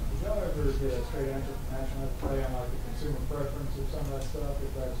 Yes? Did y'all ever get a straight answer from National FFA on like the consumer preference of some of that stuff,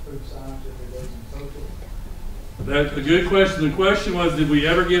 if that's food science, if it goes in social? That's a good question. The question was, did we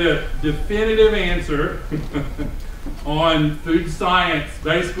ever get a definitive answer on food science?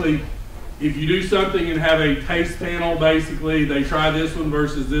 Basically, if you do something and have a taste panel, basically, they try this one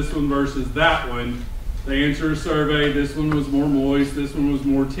versus that one. They answer a survey. This one was more moist. This one was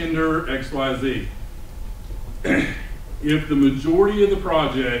more tender, XYZ. If the majority of the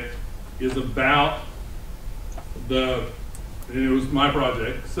project is about and it was my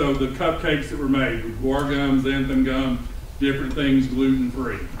project, so the cupcakes that were made with guar gum, xanthan gum, different things,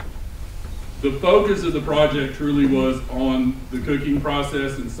 gluten-free. The focus of the project truly was on the cooking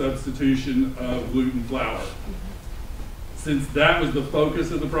process and substitution of gluten flour. Since that was the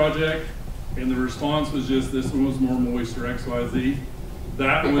focus of the project, and the response was just this one was more moist or XYZ,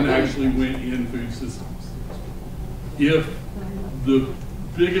 that one actually went in food systems. If the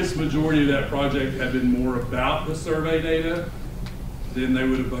biggest majority of that project had been more about the survey data, then they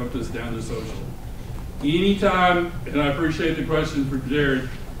would have bumped us down to social. Anytime, and I appreciate the question for Jared,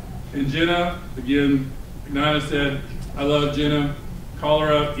 and Jenna, again, Nina said, I love Jenna, call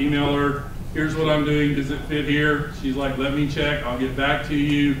her up, email her, here's what I'm doing, does it fit here? She's like, let me check, I'll get back to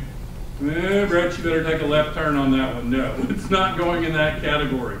you. Brett, you better take a left turn on that one. No, it's not going in that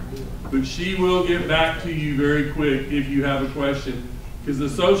category. But she will get back to you very quick if you have a question. Because the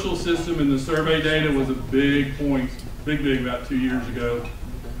social system and the survey data was a big point, big about 2 years ago.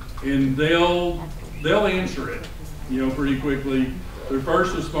 And they'll answer it, pretty quickly. Their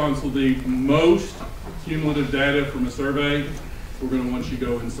first response will be most cumulative data from a survey, we're going to want you to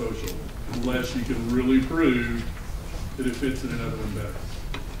go in social, unless you can really prove that it fits in another one better.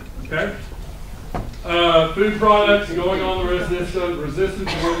 Okay? Food products going on the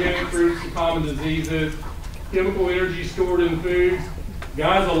resistance to organic fruits and common diseases, chemical energy stored in foods.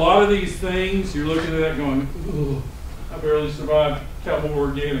 Guys, a lot of these things, you're looking at that going, "Ugh, I barely survived Cowboy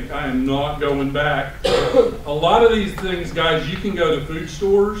Organic. I am not going back." A lot of these things, guys, you can go to food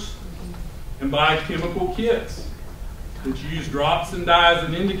stores and buy chemical kits that use drops and dyes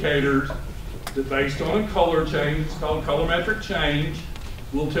and indicators that, based on a color change, it's called colorimetric change,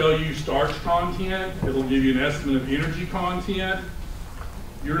 will tell you starch content. It'll give you an estimate of energy content.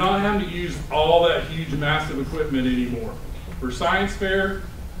 You're not having to use all that huge, massive equipment anymore. For science fair,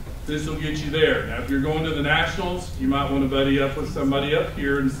 this will get you there. Now, if you're going to the nationals, you might want to buddy up with somebody up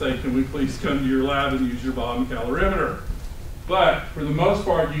here and say, "Can we please come to your lab and use your bottom calorimeter?" But for the most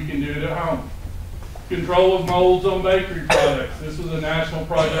part, you can do it at home. Control of molds on bakery products. This was a national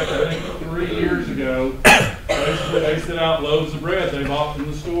project, I think, 3 years ago. Basically, they sent out loaves of bread they bought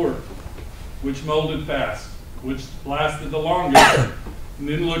from the store, which molded fast, which lasted the longest, and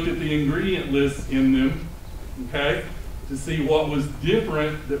then looked at the ingredient lists in them, okay, to see what was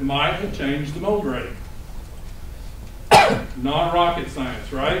different that might have changed the mold rate. Not rocket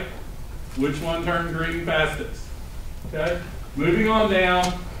science, right? Which one turned green fastest? Okay, moving on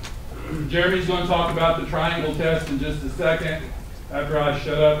down. Jeremy's going to talk about the triangle test in just a second, after I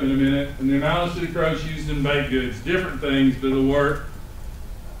shut up in a minute. And the amount of sucrose used in baked goods, different things, but it'll work.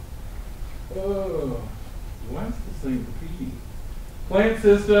 Oh, why is this thing repeating? Plant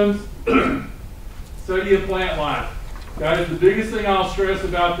systems, study of plant life. Guys, the biggest thing I'll stress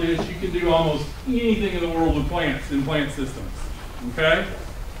about this, you can do almost anything in the world with plants in plant systems, okay?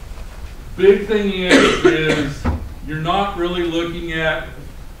 Big thing is you're not really looking at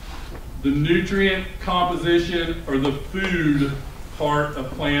the nutrient composition or the food part of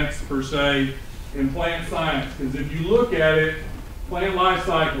plants per se in plant science. Because if you look at it, plant life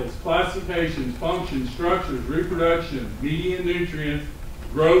cycles, classifications, functions, structures, reproduction, median nutrients,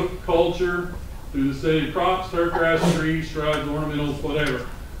 growth, culture, through the study of crops, turf grass, trees, shrubs, ornamentals, whatever.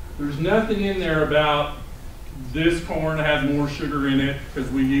 There's nothing in there about this corn has more sugar in it because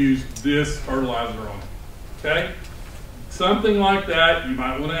we use this fertilizer on it, okay? Something like that, you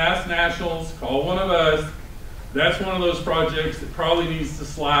might want to ask nationals, call one of us. That's one of those projects that probably needs to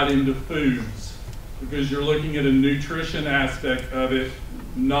slide into foods because you're looking at a nutrition aspect of it,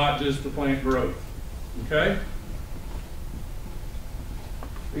 not just the plant growth, okay?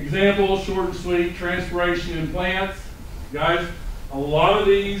 Example, short and sweet, transpiration in plants. Guys, a lot of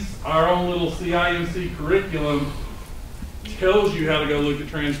these, our own little CIMC curriculum tells you how to go look at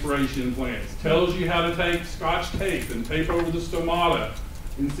transpiration in plants, tells you how to take Scotch tape and tape over the stomata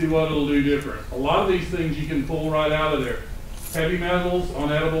and see what it'll do different. A lot of these things you can pull right out of there. Heavy metals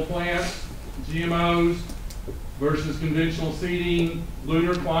on edible plants, GMOs versus conventional seeding,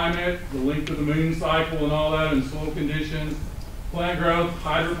 lunar climate, the length of the moon cycle and all that, and soil conditions. Plant growth,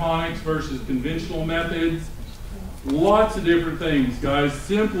 hydroponics versus conventional methods. Lots of different things, guys.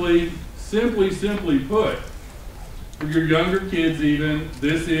 Simply put, for your younger kids even,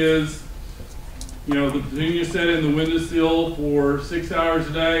 this is, you know, the petunia set in the windowsill for 6 hours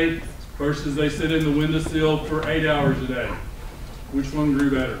a day versus they sit in the windowsill for 8 hours a day. Which one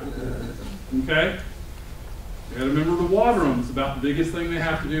grew better? Okay? You gotta remember to water them. It's about the biggest thing they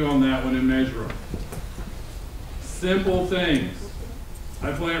have to do on that one and measure them. Simple things.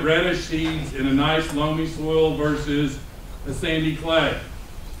 I plant radish seeds in a nice loamy soil versus a sandy clay.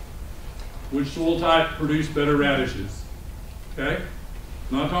 Which soil type produced better radishes? Okay?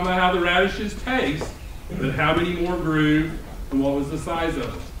 I'm not talking about how the radishes taste, but how many more grew and what was the size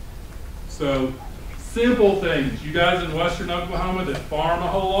of them. So, simple things. You guys in western Oklahoma that farm a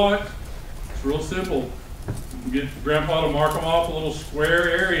whole lot, it's real simple. You can get grandpa to mark them off a little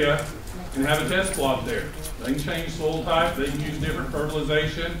square area and have a test plot there. They can change soil type, they can use different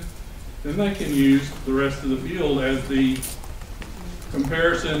fertilization, then they can use the rest of the field as the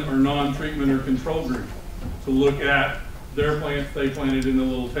comparison or non-treatment or control group to look at their plants they planted in the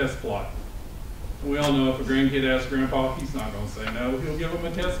little test plot. We all know if a grandkid asks grandpa, he's not going to say no, he'll give them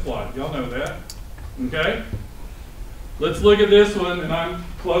a test plot. Y'all know that, okay? Let's look at this one, and I'm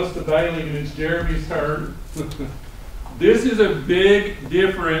close to bailing, and it's Jeremy's turn. This is a big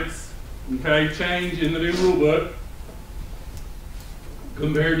difference, okay, change in the new rule book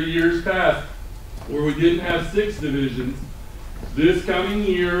compared to years past where we didn't have 6 divisions. This coming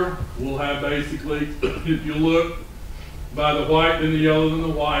year, we'll have basically, if you look by the white and the yellow and the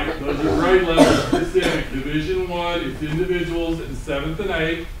white, those are grade level specific. Division 1 is individuals in 7th and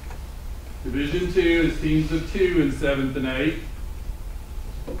 8th. Division 2 is teams of 2 in 7th and 8th.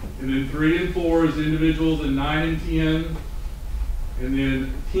 And then 3 and 4 is individuals in 9 and 10. and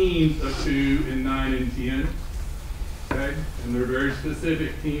then teams of 2 and 9 and 10. Okay, and they're very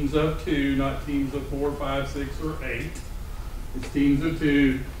specific, teams of 2, not teams of 4, 5, 6, or 8. It's teams of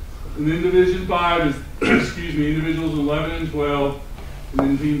 2. And then Division 5 is, excuse me, individuals 11 and 12, and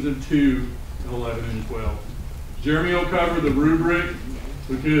then teams of 2, 11 and 12. Jeremy will cover the rubric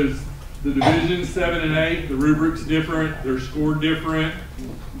because the Division 7 and 8, the rubric's different, they're scored different.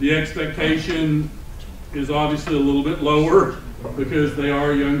 The expectation is obviously a little bit lower because they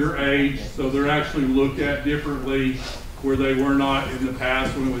are younger age, so they're actually looked at differently where they were not in the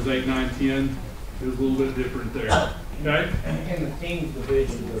past when it was 8, 9, 10. It was a little bit different there. Okay? In the teams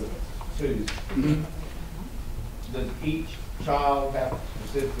division of 2, does each child have to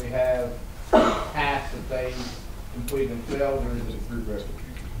specifically have tasks that they complete themselves, or is it a group effort?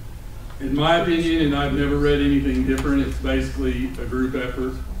 In my opinion, and I've never read anything different, it's basically a group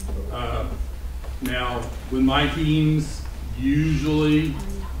effort. Now, with my teams, usually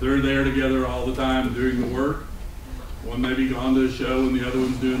they're there together all the time doing the work. One may be gone to a show and the other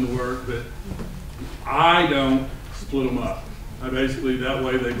one's doing the work, but I don't split them up. I basically, that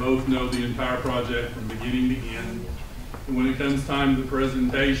way they both know the entire project from beginning to end. And when it comes time to the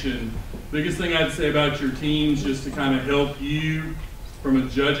presentation, biggest thing I'd say about your teams, just to kind of help you from a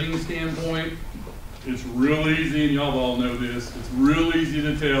judging standpoint, it's real easy, and y'all all know this, it's real easy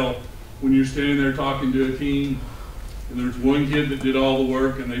to tell when you're standing there talking to a team and there's one kid that did all the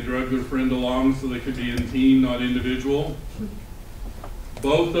work and they drug their friend along so they could be in team, not individual.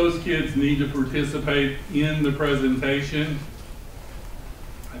 Both those kids need to participate in the presentation.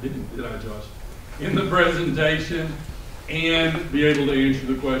 I didn't, did I, Josh? In the presentation and be able to answer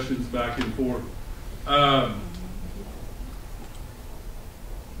the questions back and forth.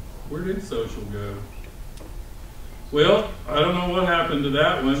 Where did social go? Well, I don't know what happened to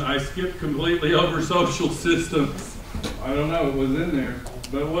that one. I skipped completely over social systems. I don't know, it was in there,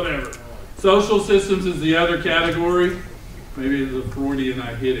 but whatever. Social systems is the other category. Maybe it was a Freudian,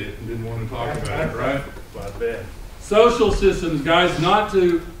 I hit it and didn't want to talk about it, right? I bet. Social systems, guys, not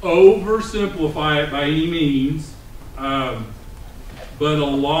to oversimplify it by any means, but a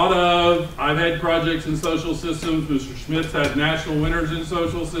lot of, I've had projects in social systems. Mr. Smith's had national winners in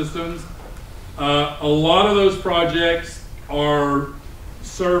social systems. A lot of those projects are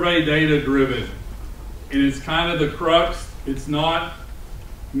survey data driven, and it's kind of the crux. It's not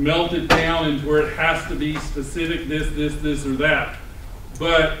melted down into where it has to be specific this, or that.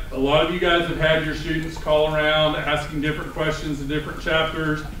 But a lot of you guys have had your students call around asking different questions in different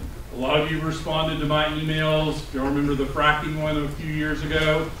chapters. A lot of you responded to my emails. If y'all remember the fracking one a few years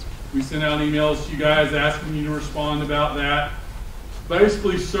ago, we sent out emails to you guys asking you to respond about that.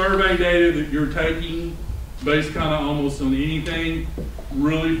 Basically, survey data that you're taking, based kind of almost on anything,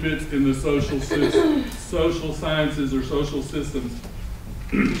 really fits in the social sciences or social systems,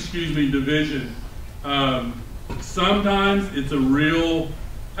 excuse me, division. Sometimes it's a real,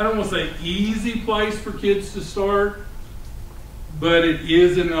 I don't want to say easy place for kids to start, but it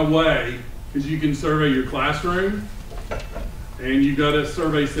is in a way, because you can survey your classroom, and you've got a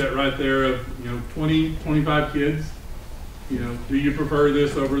survey set right there of 20, 25 kids. Do you prefer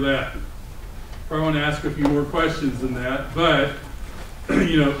this over that? Probably want to ask a few more questions than that, but do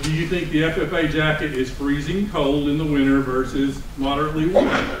you think the FFA jacket is freezing cold in the winter versus moderately warm?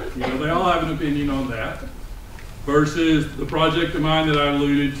 They all have an opinion on that. Versus the project of mine that I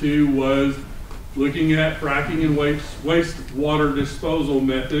alluded to was looking at fracking and wastewater disposal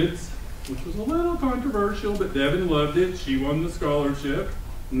methods, which was a little controversial, but Devin loved it. She won the scholarship.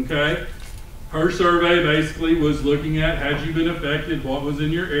 Okay. Her survey basically was looking at, had you been affected, what was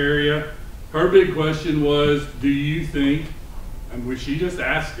in your area. Her big question was, do you think, and she just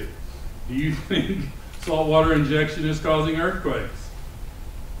asked it, do you think saltwater injection is causing earthquakes?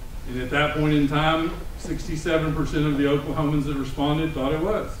 And at that point in time, 67% of the Oklahomans that responded thought it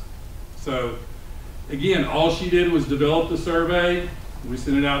was. So again, all she did was develop the survey. We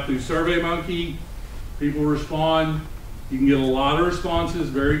sent it out through SurveyMonkey. People respond. You can get a lot of responses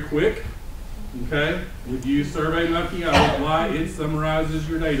very quick. Okay? If you use SurveyMonkey, I won't lie, it summarizes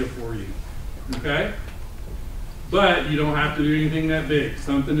your data for you. Okay? But you don't have to do anything that big.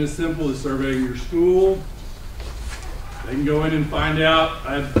 Something as simple as surveying your school. They can go in and find out.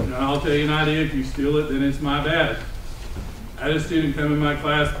 I'll tell you an idea. If you steal it, then it's my bad. I had a student come in my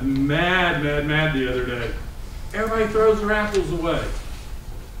class mad the other day. Everybody throws their apples away.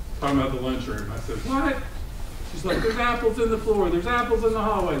 Talking about the lunchroom. I said, what? She's like, there's apples in the floor. There's apples in the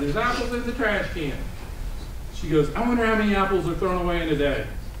hallway. There's apples in the trash can. She goes, I wonder how many apples are thrown away in a day.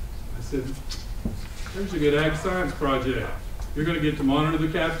 I said, there's a good ag science project. You're going to get to monitor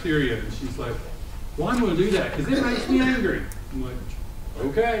the cafeteria. And she's like, Well, I'm going to do that because it makes me angry. I'm like,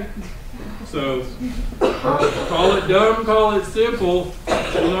 okay. So call it dumb, call it simple.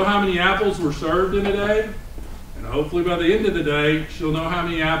 She'll know how many apples were served in a day. And hopefully by the end of the day, she'll know how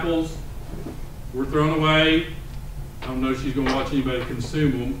many apples were thrown away. I don't know if she's going to watch anybody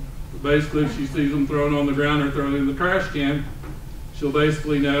consume them. But basically, if she sees them thrown on the ground or thrown in the trash can, she'll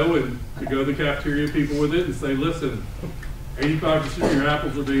basically know and to go to the cafeteria people with it and say, listen, 85% of your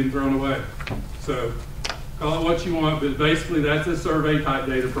apples are being thrown away. So call it what you want, but basically that's a survey type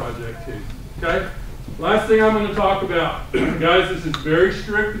data project too. Okay? Last thing I'm going to talk about, guys, this is very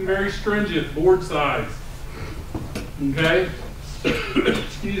strict and very stringent board size. Okay?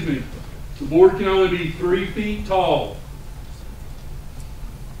 Excuse me. The board can only be 3 feet tall,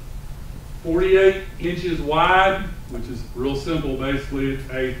 48 inches wide, which is real simple. Basically, it's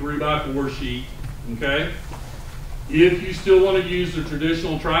a 3x4 sheet. Okay? If you still want to use the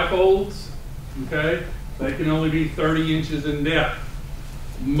traditional trifolds, okay, they can only be 30 inches in depth.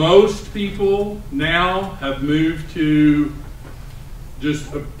 Most people now have moved to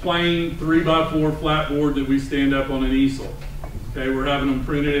just a plain 3x4 flat board that we stand up on an easel. Okay, we're having them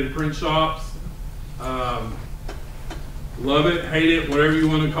printed at print shops. Love it, hate it, whatever you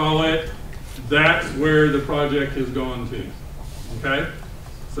want to call it. That's where the project has gone to. Okay,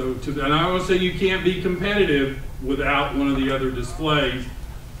 so and I want to say you can't be competitive without one of the other displays,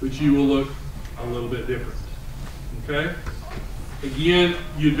 but you will look a little bit different. Okay. Again,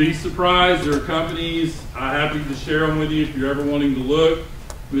 you'd be surprised. There are companies, I'm happy to share them with you if you're ever wanting to look.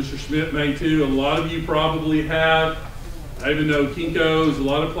 Mr. Schmidt may too. A lot of you probably have. I even know Kinko's, a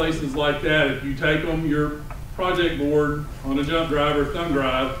lot of places like that. If you take them your project board on a jump drive or thumb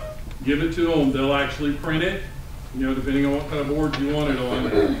drive, give it to them, they'll actually print it, you know, depending on what kind of board you want it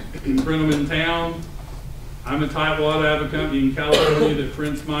on. You can print them in town. I'm a tightwad. I have a company in California that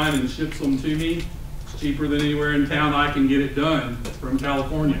prints mine and ships them to me. It's cheaper than anywhere in town I can get it done from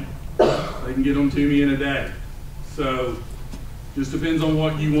California. They can get them to me in a day. So just depends on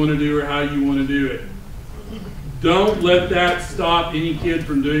what you want to do or how you want to do it. Don't let that stop any kid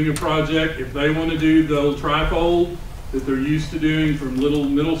from doing a project. If they want to do the old trifold that they're used to doing from little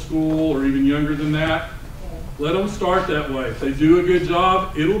middle school or even younger than that, let them start that way. If they do a good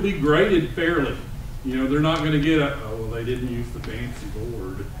job, it'll be graded fairly. You know, they're not going to get a, oh, well, they didn't use the fancy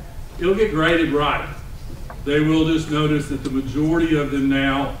board. It'll get graded right. They will just notice that the majority of them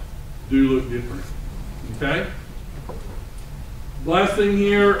now do look different. Okay? Last thing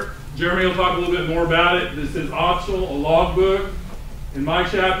here, Jeremy will talk a little bit more about it. This is optional, a logbook. In my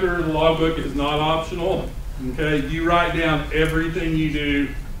chapter, the logbook is not optional. Okay? You write down everything you do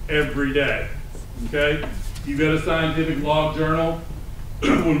every day. Okay? You've got a scientific log journal.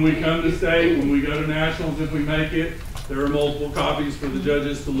 When we come to state, when we go to nationals, if we make it, there are multiple copies for the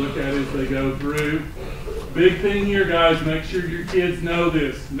judges to look at as they go through. Big thing here, guys, make sure your kids know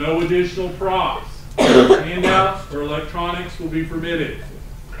this. No additional props. Handouts or electronics will be permitted.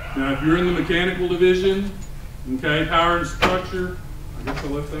 Now, if you're in the mechanical division, okay, power and structure, I guess I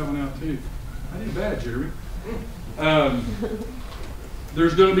left that one out too. I did bad, Jeremy.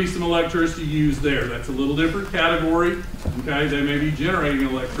 There's going to be some electricity used there. That's a little different category. Okay, they may be generating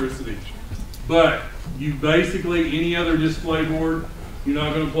electricity. But you basically, any other display board, you're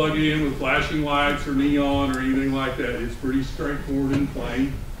not going to plug it in with flashing lights or neon or anything like that. It's pretty straightforward and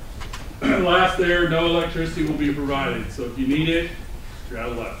plain. Last there, no electricity will be provided. So if you need it, you're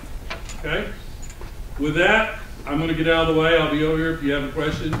out of luck. Okay? With that, I'm going to get out of the way. I'll be over here if you have a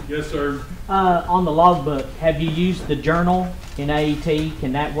question. Yes, sir. On the logbook, have you used the journal in AET?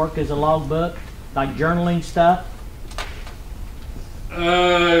 Can that work as a logbook, like journaling stuff?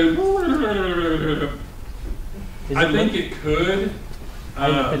 I think it could.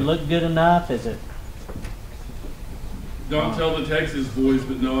 If it looked good enough, is it? Don't tell the Texas boys,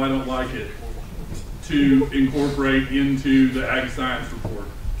 but no, I don't like it to incorporate into the Agriscience report.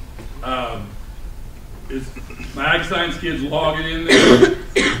 My Agriscience kids log it in there,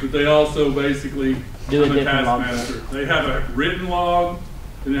 but they also basically do a I'm a different taskmaster. They have a written log,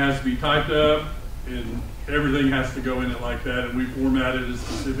 and it has to be typed up, and everything has to go in it like that, and we format it a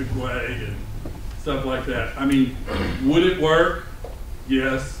specific way and stuff like that. I mean, would it work?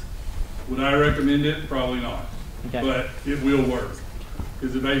 Yes. Would I recommend it? Probably not. Okay. But it will work.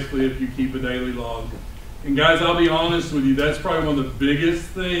 Because basically if you keep a daily log. And guys, I'll be honest with you, that's probably one of the biggest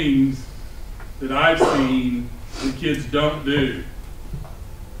things that I've seen the kids don't do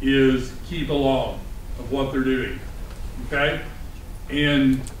is keep a log of what they're doing. Okay?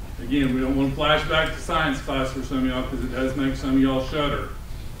 And again, we don't want to flash back to science class for some of y'all because it does make some of y'all shudder.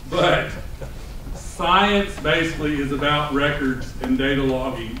 But science basically is about records and data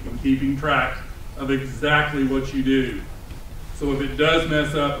logging and keeping track of exactly what you do. So if it does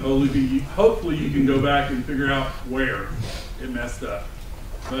mess up, hopefully you can go back and figure out where it messed up.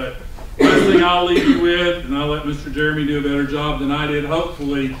 But last thing I'll leave you with, and I'll let Mr. Jeremy do a better job than I did,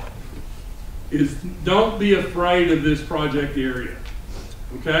 hopefully, is don't be afraid of this project area,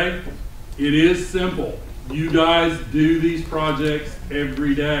 okay? It is simple. You guys do these projects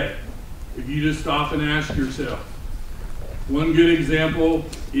every day. If you just stop and ask yourself. One good example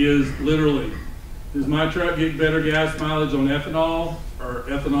is literally, does my truck get better gas mileage on ethanol or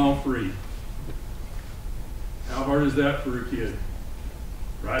ethanol free? How hard is that for a kid?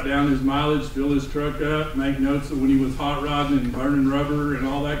 Write down his mileage, fill his truck up, make notes of when he was hot rodding and burning rubber and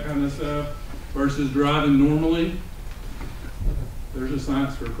all that kind of stuff versus driving normally. There's a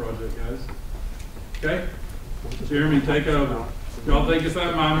science for a project, guys. Okay? Jeremy, take over. If y'all think of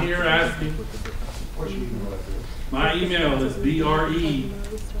something, I'm here asking. My email is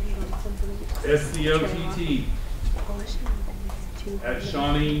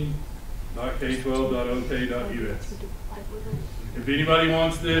breScott@shawnee.k12.ok.us. If anybody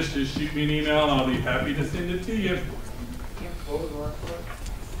wants this, just shoot me an email and I'll be happy to send it to you.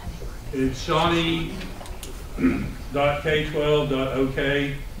 It's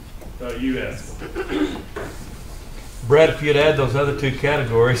shawnee.k12.ok.us. Brett, if you'd add those other two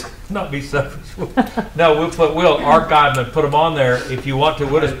categories, not be selfish. No, we'll archive them and put them on there. If you want to,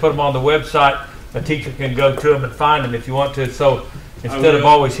 we'll just put them on the website. A teacher can go to them and find them if you want to. So instead of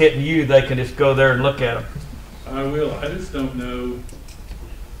always hitting you, they can just go there and look at them. I will. I just don't know.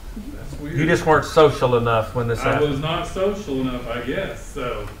 That's weird. You just weren't social enough when this happened. I was not social enough, I guess.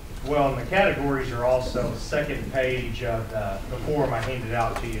 So. Well, and the categories are also second page of the form I handed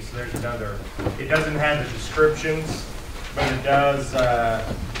out to you. So there's another. It doesn't have the descriptions, but it does at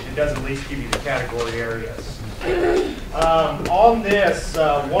least give you the category areas. On this,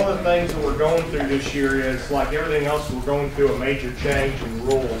 one of the things that we're going through this year is, like everything else, we're going through a major change in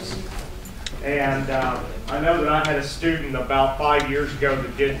rules. And I know that I had a student about 5 years ago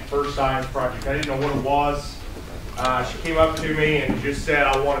that did the first science project. I didn't know what it was. She came up to me and just said,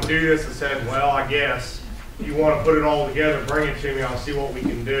 I want to do this. I said, well, I guess if you want to put it all together, bring it to me. I'll see what we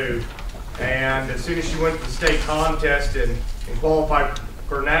can do. And as soon as she went to the state contest and qualified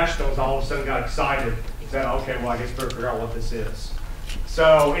for nationals, all of a sudden got excited. Said, okay, well, I guess better figure out what this is.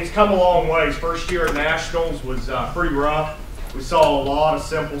 So it's come a long ways. First year at nationals was pretty rough. We saw a lot of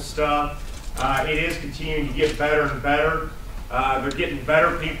simple stuff. It is continuing to get better and better. They're getting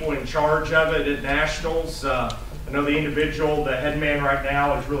better people in charge of it at nationals. I know the individual, the head man right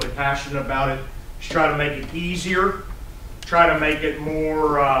now, is really passionate about it. He's trying to make it easier, try to make it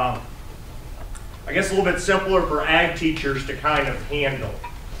more, I guess a little bit simpler for ag teachers to kind of handle.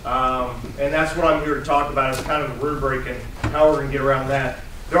 And that's what I'm here to talk about, is kind of the rubric and how we're going to get around that.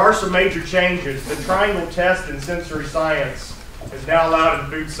 There are some major changes. The triangle test in sensory science is now allowed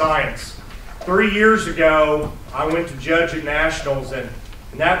in food science. 3 years ago, I went to judge at nationals, and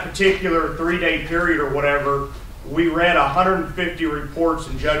in that particular 3-day period or whatever, we read 150 reports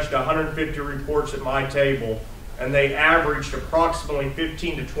and judged 150 reports at my table, and they averaged approximately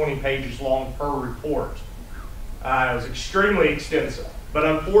 15 to 20 pages long per report. It was extremely extensive, but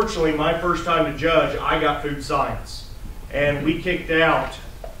unfortunately, my first time to judge, I got food science, and we kicked out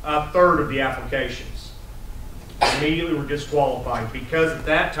a third of the applications. Immediately were disqualified because at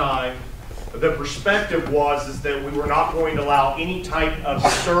that time, the perspective was that we were not going to allow any type of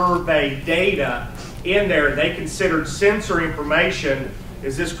survey data in there. They considered sensory information.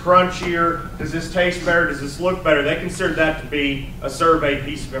 Is this crunchier? Does this taste better? Does this look better? They considered that to be a survey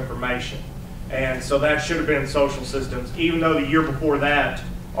piece of information. And so that should have been in social systems, even though the year before that,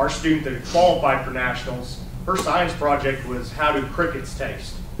 our student that had qualified for nationals, her science project was how do crickets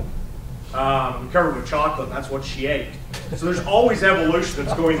taste? Covered with chocolate, and that's what she ate. So there's always evolution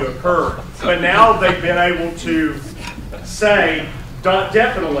that's going to occur. But now they've been able to say,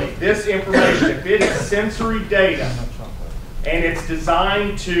 definitely, this information, if it is sensory data, and it's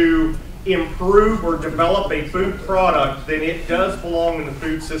designed to improve or develop a food product, then it does belong in the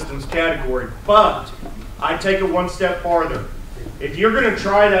food systems category. But I take it one step farther. If you're going to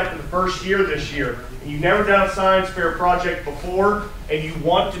try that for the first year this year, and you've never done a science fair project before, and you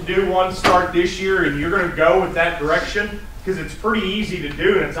want to do one start this year, and you're going to go with that direction, because it's pretty easy to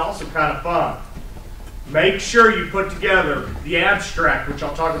do, and it's also kind of fun. Make sure you put together the abstract, which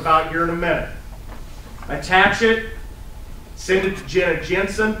I'll talk about here in a minute. Attach it, send it to Jenna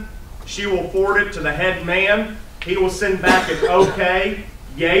Jensen. She will forward it to the head man. He will send back an okay,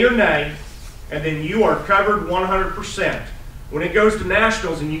 yay or nay, and then you are covered 100%. When it goes to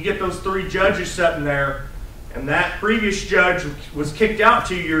nationals and you get those 3 judges sitting there, and that previous judge was kicked out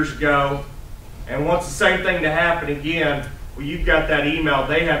 2 years ago, And wants the same thing to happen again, well, you've got that email,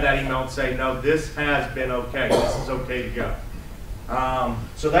 they have that email and say, no, this has been okay, this is okay to go.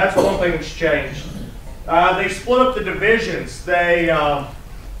 So that's one thing that's changed. They split up the divisions. They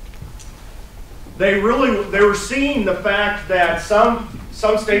were seeing the fact that some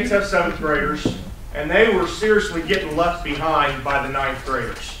states have 7th graders, and they were seriously getting left behind by the 9th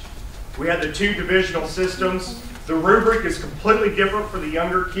graders. We had the 2 divisional systems. The rubric is completely different for the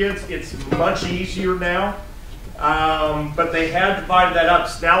younger kids. It's much easier now, but they had divided that up.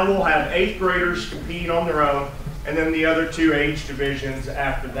 So now we'll have 8th graders competing on their own, and then the other 2 age divisions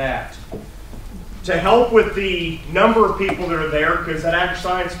after that. To help with the number of people that are there, because that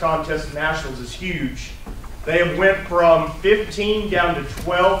Agriscience contest at Nationals is huge, they have went from 15 down to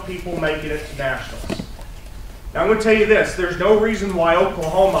 12 people making it to Nationals. Now I'm going to tell you this, there's no reason why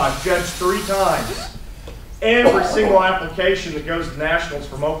Oklahoma, I've judged 3 times, every single application that goes to Nationals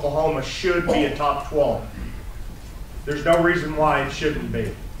from Oklahoma should be a top 12. There's no reason why it shouldn't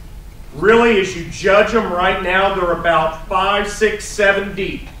be. Really, as you judge them right now, they're about 5, 6, 7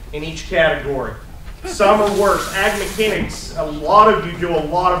 deep in each category. Some are worse. Ag mechanics, a lot of you do a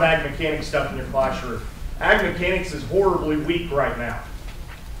lot of ag mechanics stuff in your classroom. Ag mechanics is horribly weak right now.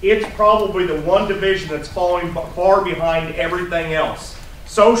 It's probably the one division that's falling far behind everything else.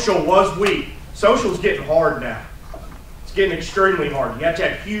 Social was weak. Social's getting hard now. It's getting extremely hard. You have to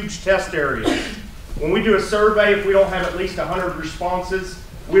have huge test areas. When we do a survey, if we don't have at least 100 responses,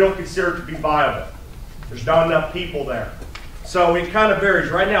 we don't consider it to be viable. There's not enough people there. So it kind of varies.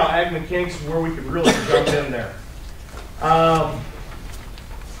 Right now, ag mechanics is where we could really jump in there.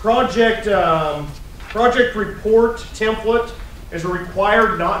 Project report template is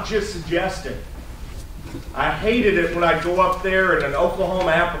required, not just suggested. I hated it when I go up there and an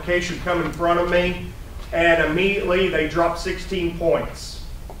Oklahoma application come in front of me and immediately they drop 16 points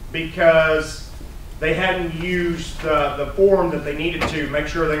because they hadn't used the form that they needed to make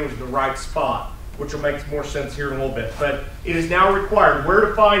sure everything was in the right spot, which will make more sense here in a little bit. But it is now required. Where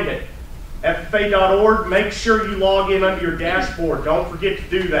to find it? FFA.org. Make sure you log in under your dashboard. Don't forget to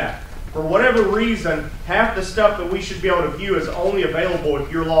do that. For whatever reason, half the stuff that we should be able to view is only available if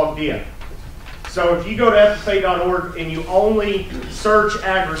you're logged in. So if you go to FFA.org and you only search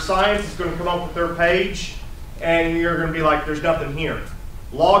Agriscience, it's going to come up with their page, and you're going to be like, there's nothing here.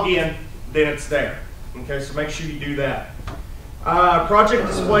 Log in, then it's there. Okay, so make sure you do that. Project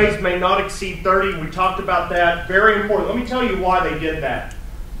displays may not exceed 30. We talked about that. Very important. Let me tell you why they did that.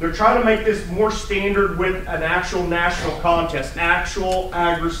 They're trying to make this more standard with an actual national contest, actual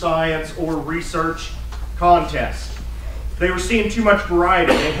Agriscience or research contest. They were seeing too much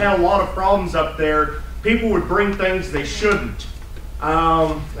variety. They had a lot of problems up there. People would bring things they shouldn't.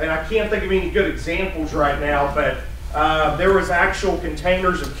 And I can't think of any good examples right now, but there was actual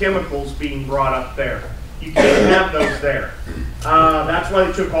containers of chemicals being brought up there. You can't have those there. That's why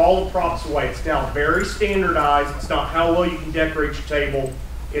they took all the props away. It's now very standardized. It's not how well you can decorate your table.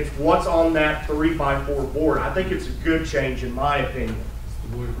 It's what's on that 3x4 board. I think it's a good change in my opinion. The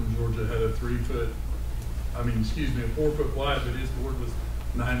boy from Georgia had a 4-foot wide, but his board was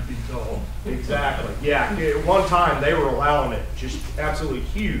 9 feet tall. Exactly. Yeah. At one time they were allowing it, just absolutely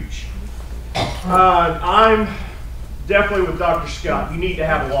huge. I'm definitely with Dr. Scott. You need to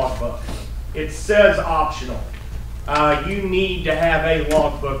have a logbook. It says optional. You need to have a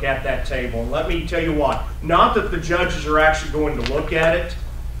logbook at that table. And let me tell you what. Not that the judges are actually going to look at it,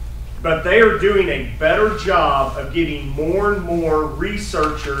 but they are doing a better job of getting more and more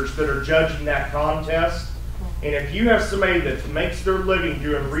researchers that are judging that contest. And if you have somebody that makes their living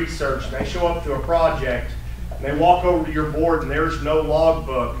doing research and they show up to a project and they walk over to your board and there's no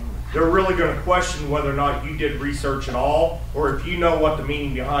logbook, they're really going to question whether or not you did research at all or if you know what the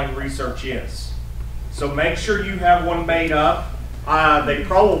meaning behind research is. So make sure you have one made up. They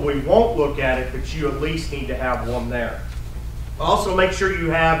probably won't look at it, but you at least need to have one there. Also make sure you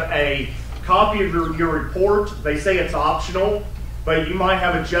have a copy of your report. They say it's optional, but you might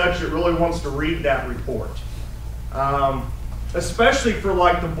have a judge that really wants to read that report. Especially for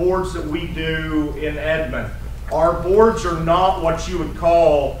like the boards that we do in Edmond. Our boards are not what you would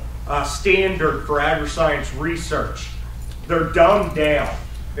call standard for Agriscience research. They're dumbed down,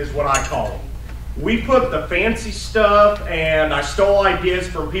 is what I call them. We put the fancy stuff, and I stole ideas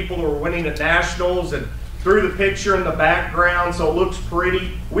from people who were winning at Nationals and threw the picture in the background so it looks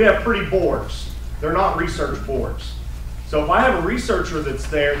pretty. We have pretty boards. They're not research boards. So if I have a researcher that's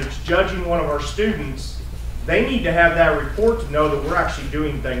there that's judging one of our students, they need to have that report to know that we're actually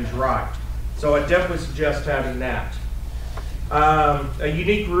doing things right. So I definitely suggest having that. A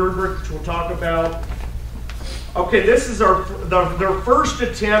unique rubric, which we'll talk about. Okay, this is their first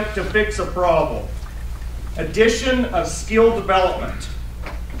attempt to fix a problem. Addition of skill development.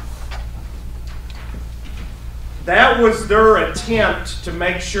 That was their attempt to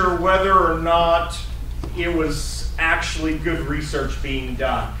make sure whether or not it was actually good research being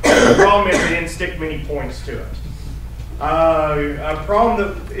done. The problem is they didn't stick many points to it. A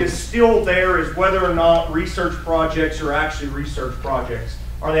problem that is still there is whether or not research projects are actually research projects.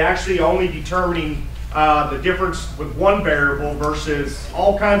 Are they actually only determining the difference with one variable versus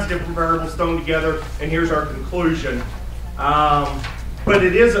all kinds of different variables thrown together, and here's our conclusion. But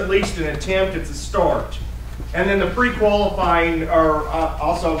it is at least an attempt, it's a start. And then the pre-qualifying, or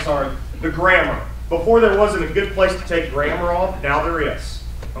also, I'm sorry, the grammar. Before there wasn't a good place to take grammar off, now there is.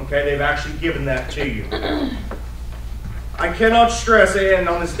 Okay, they've actually given that to you. I cannot stress, and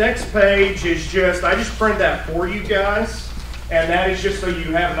on this next page is just, I just printed that for you guys, and that is just so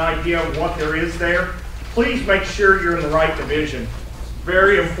you have an idea of what there is there. Please make sure you're in the right division. It's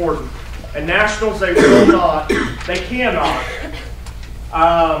very important. And nationals, they will not, they cannot,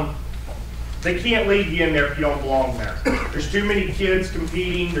 they can't leave you in there if you don't belong there. There's too many kids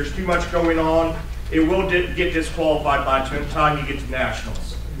competing, there's too much going on. It will get disqualified by the time you get to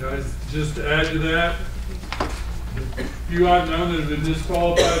nationals. Guys, just to add to that, the few I've known that have been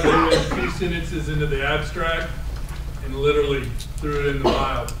disqualified, they read 2 sentences into the abstract and literally threw it in the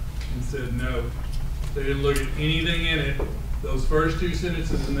file and said no. They didn't look at anything in it. Those first 2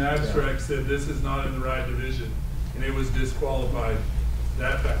 sentences in the abstract said this is not in the right division, and it was disqualified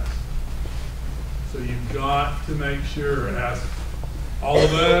that fast. So you've got to make sure, ask all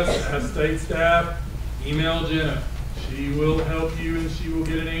of us, ask state staff, email Jenna. She will help you and she will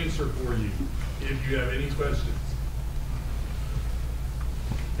get an answer for you if you have any questions.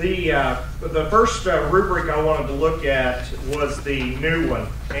 The first rubric I wanted to look at was the new one.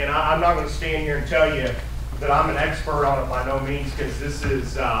 And I'm not going to stand here and tell you that I'm an expert on it by no means, because this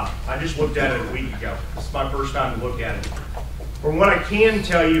is, I just looked at it a week ago. This is my first time to look at it. But what I can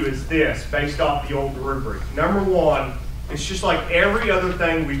tell you is this, based off the old rubric. Number one, it's just like every other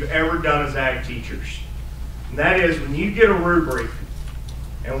thing we've ever done as ag teachers. And that is, when you get a rubric,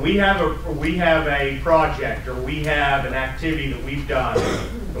 and we have a project, or we have an activity that we've done,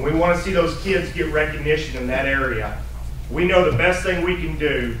 and we want to see those kids get recognition in that area, we know the best thing we can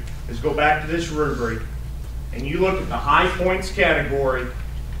do is go back to this rubric, and you look at the high points category.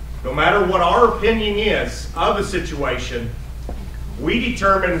 No matter what our opinion is of the situation, we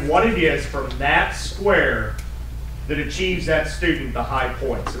determine what it is from that square that achieves that student the high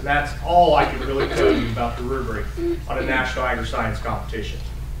points. And that's all I can really tell you about the rubric on a national Agriscience competition.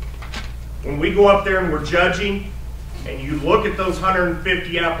 When we go up there and we're judging, and you look at those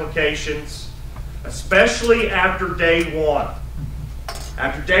 150 applications, especially after day 1.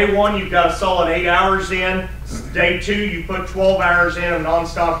 After day 1, you've got a solid 8 hours in. Day 2, you put 12 hours in of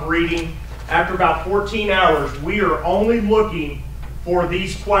nonstop reading. After about 14 hours, we are only looking for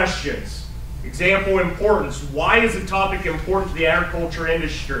these questions. Example, importance. Why is a topic important to the agriculture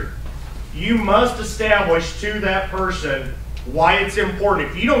industry? You must establish to that person why it's important.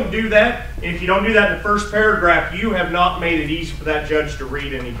 If you don't do that, and if you don't do that in the first paragraph, you have not made it easy for that judge to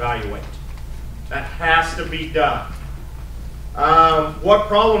read and evaluate. That has to be done. What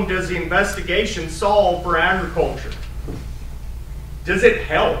problem does the investigation solve for agriculture? Does it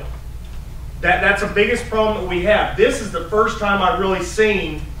help? That's the biggest problem that we have. This is the first time I've really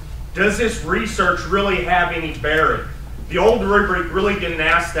seen, does this research really have any bearing? The old rubric really didn't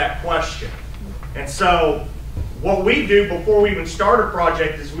ask that question. And so what we do before we even start a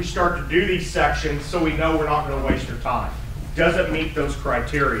project is we start to do these sections so we know we're not going to waste our time. Does it meet those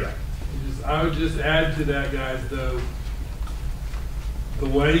criteria? I would just add to that, guys, though, the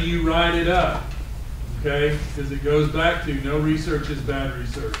way you write it up, okay? Because it goes back to no research is bad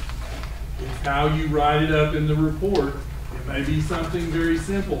research. It's how you write it up in the report. It may be something very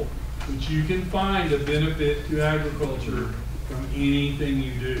simple, but you can find a benefit to agriculture from anything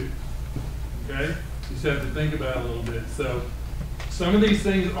you do, okay? You just have to think about it a little bit. So some of these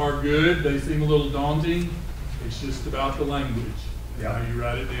things are good. They seem a little daunting. It's just about the language and how you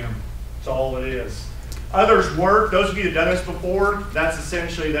write it down. That's all it is. Others work. Those of you that have done this before,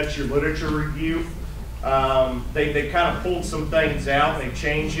 that's your literature review. They kind of pulled some things out. They've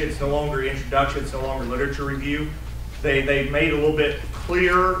changed it. It's no longer introduction. It's no longer literature review. They've made it a little bit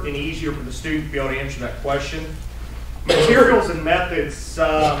clearer and easier for the student to be able to answer that question. Materials and methods,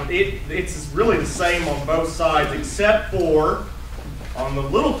 it's really the same on both sides, except for on the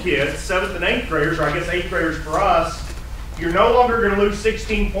little kids, 7th and 8th graders, or I guess 8th graders for us, you're no longer going to lose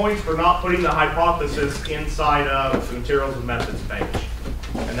 16 points for not putting the hypothesis inside of the materials and methods page.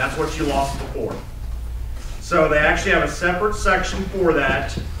 And that's what you lost before. So they actually have a separate section for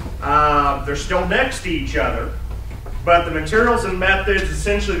that. They're still next to each other, but the materials and methods,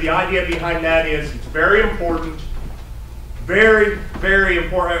 essentially the idea behind that is it's very important, very, very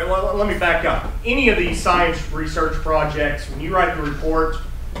important. Let me back up. Any of these science research projects, when you write the report,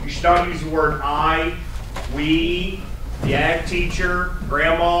 you should not use the word I, we, the ag teacher,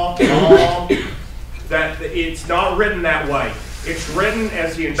 grandma, mom. That it's not written that way. It's written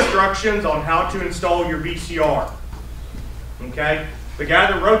as the instructions on how to install your VCR. Okay? The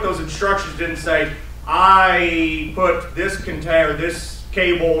guy that wrote those instructions didn't say, I put this container, this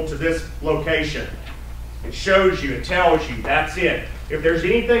cable to this location. It shows you, it tells you, that's it. If there's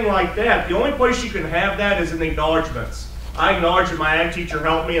anything like that, the only place you can have that is in the acknowledgments. I acknowledge that my ag teacher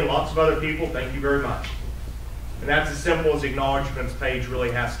helped me and lots of other people, thank you very much. And that's as simple as the acknowledgments page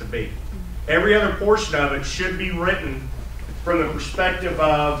really has to be. Every other portion of it should be written from the perspective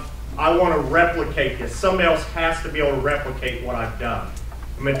of, I want to replicate this. Somebody else has to be able to replicate what I've done.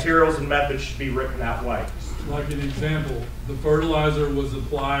 The materials and methods should be written that way. Like an example, the fertilizer was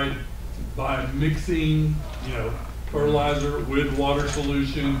applied by mixing, fertilizer with water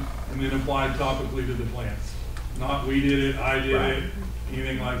solution and then applied topically to the plants. Not we did it, I did it,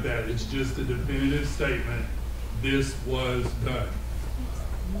 anything like that. It's just a definitive statement. This was done.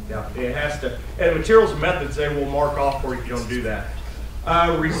 Yeah, it has to. And materials and methods, they will mark off for you if you don't do that.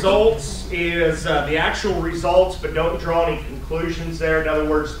 Results is the actual results, but don't draw any conclusions there. In other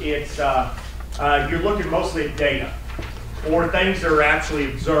words, it's you're looking mostly at data or things that are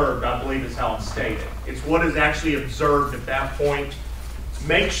actually observed, I believe is how it's stated. It's what is actually observed at that point.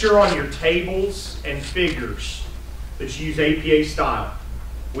 Make sure on your tables and figures that you use APA style.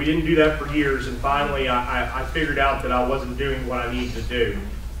 We didn't do that for years, and finally I figured out that I wasn't doing what I needed to do.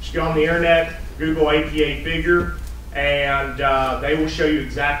 Just go on the internet, Google APA figure, and they will show you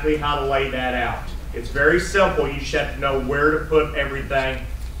exactly how to lay that out. It's very simple. You just have to know where to put everything,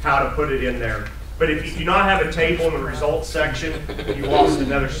 how to put it in there. But if you do not have a table in the results section, you lost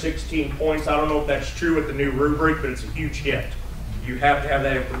another 16 points. I don't know if that's true with the new rubric, but it's a huge hit. You have to have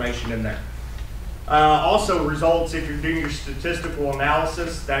that information in there. Also, results, if you're doing your statistical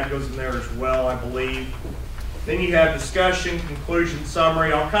analysis, that goes in there as well, I believe. Then you have discussion, conclusion,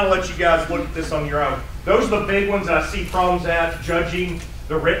 summary. I'll kind of let you guys look at this on your own. Those are the big ones I see problems at, judging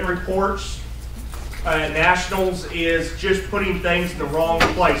the written reports. Nationals is just putting things in the wrong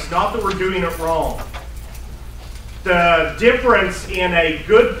place. Not that we're doing it wrong. The difference in a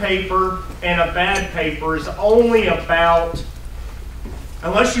good paper and a bad paper is only about,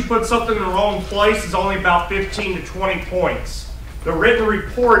 unless you put something in the wrong place, is only about 15 to 20 points. The written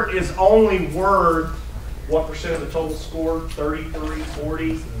report is only worth, what percent of the total score? 33,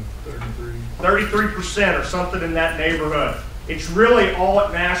 40? 33% or something in that neighborhood. It's really all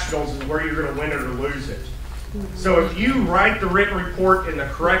at nationals is where you're going to win it or lose it. So if you write the written report in the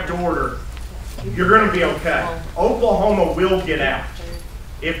correct order, you're going to be okay. Oklahoma will get out.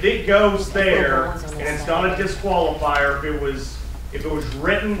 If it goes there, and it's not a disqualifier, if it was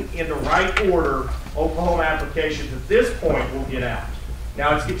written in the right order, Oklahoma applications at this point will get out.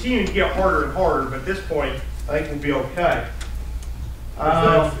 Now it's continuing to get harder and harder, but at this point, I think we'll be okay.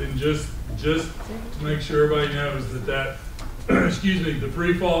 And just to make sure everybody knows that excuse me, the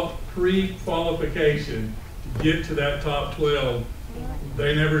pre-qualification to get to that top 12,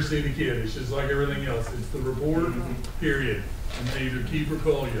 they never see the kid. It's just like everything else. It's the report, period. And they either keep or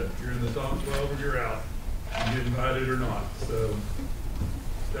call you. You're in the top 12 or you're out. You get invited or not. So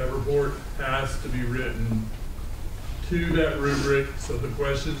that report has to be written to that rubric, so the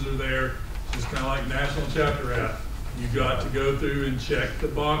questions are there. Just kind of like National Chapter App. You've got to go through and check the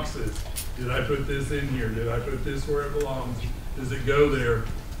boxes. Did I put this in here? Did I put this where it belongs? Does it go there?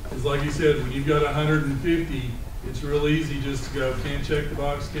 Because like you said, when you've got 150, it's real easy just to go, can't check the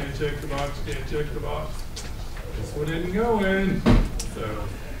box, can't check the box, can't check the box. This one didn't go in, so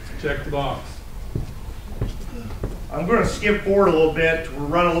check the box. I'm going to skip forward a little bit. We're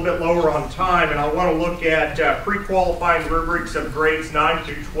running a little bit lower on time, and I want to look at pre-qualifying rubrics of grades 9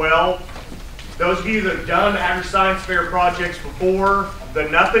 through 12. Those of you that have done Agriscience Fair projects before,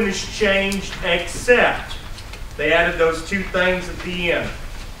 nothing has changed except they added those two things at the end.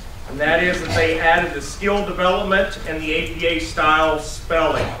 And that is that they added the skill development and the APA style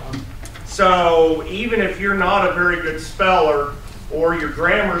spelling. So even if you're not a very good speller, or your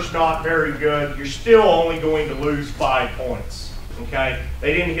grammar's not very good, you're still only going to lose 5 points, okay?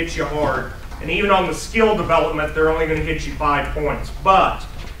 They didn't hit you hard. And even on the skill development, they're only going to hit you 5 points. But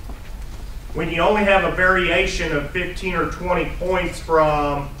when you only have a variation of 15 or 20 points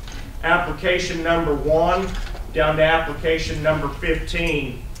from application number 1 down to application number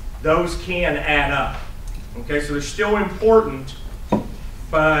 15, those can add up. Okay, so they're still important,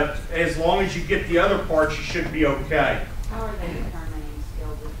 but as long as you get the other parts, you should be okay. How are they determining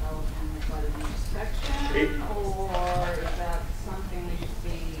skill development? Is that an inspection, or is that something we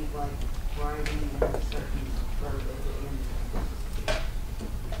see like writing in a certain verbiage in?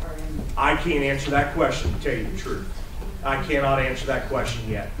 I can't answer that question, to tell you the truth. I cannot answer that question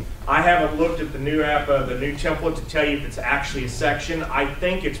yet. I haven't looked at the new app, the new template to tell you if it's actually a section. I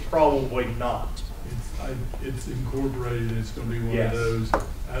think it's probably not. It's incorporated, it's gonna be one Yes. of those.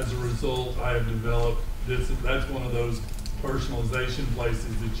 As a result, I have developed this, that's one of those personalization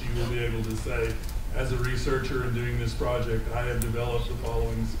places that you will be able to say, as a researcher and doing this project, I have developed the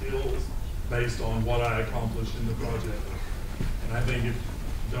following skills based on what I accomplished in the project. And I think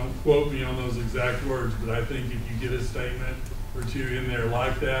don't quote me on those exact words, but I think if you get a statement or two in there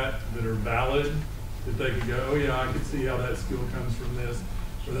like that are valid, that they could go, oh yeah, I can see how that skill comes from this,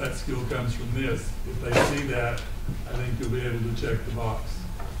 or that skill comes from this. If they see that, I think you'll be able to check the box.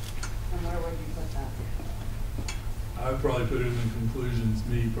 And where would you put that? I would probably put it in the conclusions,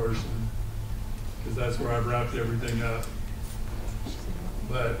 me personally, because that's where I've wrapped everything up.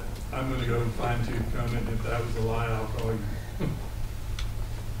 But I'm going to go fine tooth comb it, and if that was a lie, I'll call you.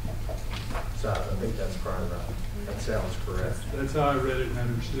 So I think that's probably right. That sounds correct. That's how I read it and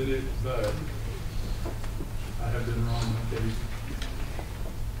understood it, but I have been wrong on occasion.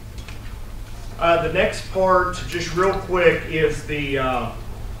 The next part, just real quick, is the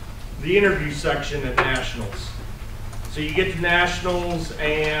interview section at Nationals. So you get to Nationals,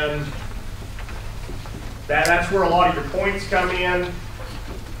 and that's where a lot of your points come in.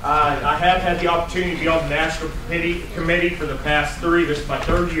 I have had the opportunity to be on the National Committee for the past 3. This is my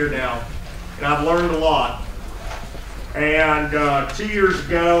 3rd year now, and I've learned a lot. And 2 years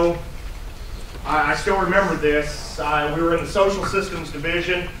ago, I still remember this. We were in the Social Systems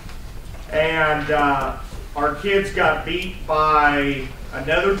Division, and our kids got beat by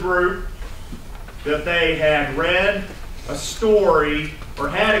another group that they had read a story or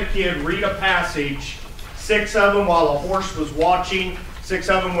had a kid read a passage, 6 of them while a horse was watching, 6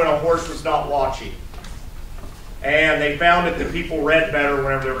 of them when a horse was not watching. And they found that people read better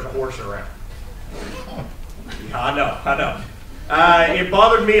whenever there was a horse around. I know. It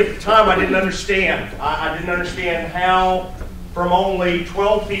bothered me at the time. I didn't understand. I didn't understand how from only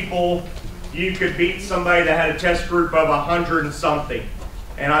 12 people you could beat somebody that had a test group of 100 and something.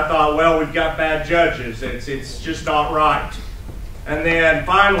 And I thought, well, we've got bad judges. It's just not right. And then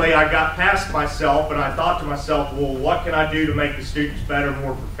finally I got past myself and I thought to myself, well, what can I do to make the students better,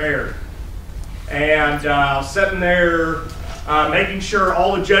 more prepared? And sitting there making sure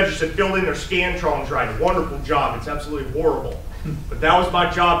all the judges had filled in their Scantrons right. A wonderful job. It's absolutely horrible. But that was my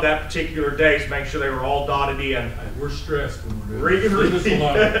job that particular day, is make sure they were all dotted in. We're stressed when we're doing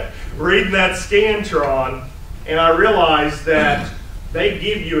reading that Scantron, and I realized that they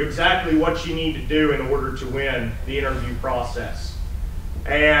give you exactly what you need to do in order to win the interview process.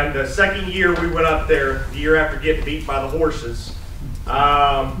 And the second year we went up there, the year after getting beat by the horses,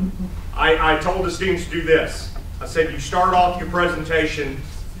 I told the students to do this. I said, you start off your presentation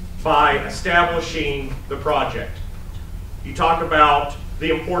by establishing the project. You talk about the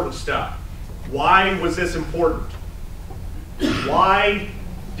important stuff. Why was this important? Why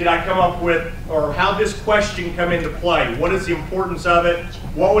did I come up with, or how did this question come into play? What is the importance of it?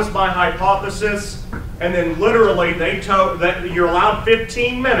 What was my hypothesis? And then literally they told that you're allowed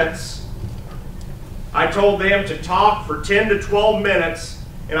 15 minutes. I told them to talk for 10 to 12 minutes,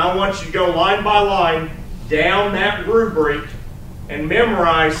 and I want you to go line by line down that rubric and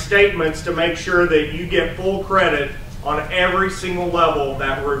memorize statements to make sure that you get full credit on every single level of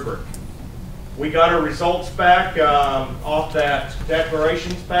that rubric. We got our results back off that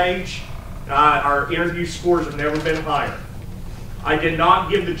declarations page. Our interview scores have never been higher. I did not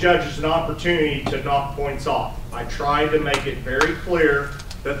give the judges an opportunity to knock points off. I tried to make it very clear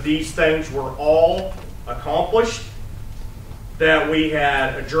that these things were all accomplished, that we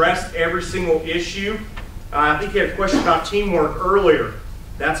had addressed every single issue. I think you had a question about teamwork earlier.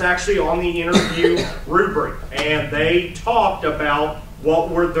 That's actually on the interview rubric, and they talked about what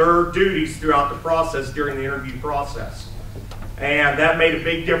were their duties throughout the process during the interview process. And that made a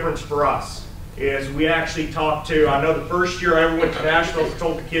big difference for us, is we actually talked to, I know the first year I ever went to Nationals, I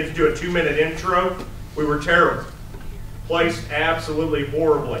told the kids to do a 2-minute intro. We were terrible. Placed absolutely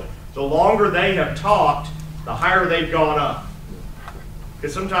horribly. The longer they have talked, the higher they've gone up.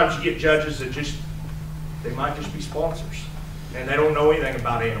 Because sometimes you get judges that they might just be sponsors, and they don't know anything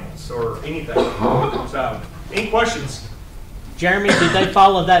about animals or anything. So, any questions? Jeremy, did they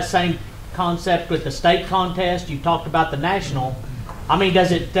follow that same concept with the state contest? You talked about the national. I mean,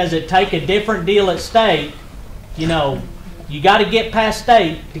 does it take a different deal at state you know, you got to get past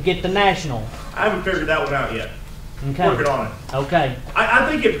state to get to national. I haven't figured that one out yet. Okay. Working on it. Okay. I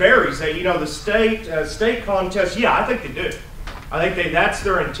think it varies. You know, the state contest, yeah, I think they do. I think that's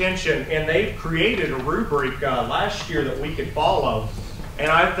their intention, and they've created a rubric last year that we could follow, and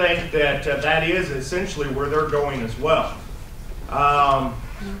I think that that is essentially where they're going as well.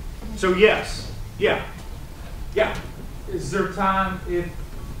 So yes, yeah. Is there time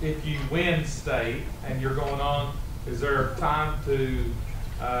if you win state and you're going on? Is there time to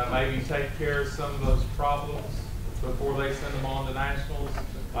maybe take care of some of those problems before they send them on to nationals?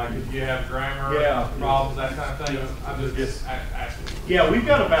 Like if you have grammar problems, that kind of thing. I'm just asking. Yeah, we've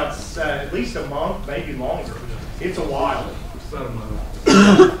got about at least a month, maybe longer. It's a while.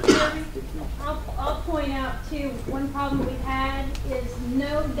 I'll point out too, one problem we've had is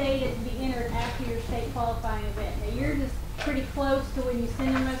no data to be entered after your state qualifying event. Now yours is pretty close to when you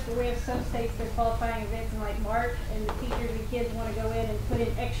send them us, but we have some states that qualifying events in like March, and the teachers and kids want to go in and put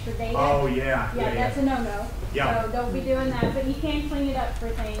in extra data. Oh yeah. Yeah, that's a no-no. Yeah. So don't be doing that, but you can clean it up for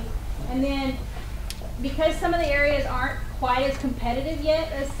things. And then, because some of the areas aren't quite as competitive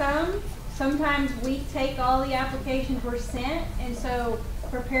yet as sometimes we take all the applications we're sent, and so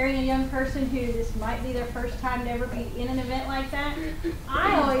preparing a young person who this might be their first time to ever be in an event like that,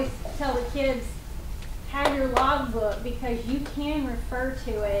 I always tell the kids, have your logbook, because you can refer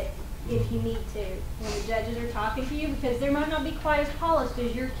to it if you need to when the judges are talking to you, because they might not be quite as polished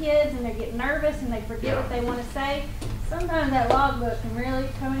as your kids and they're getting nervous and they forget what they want to say. Sometimes that logbook can really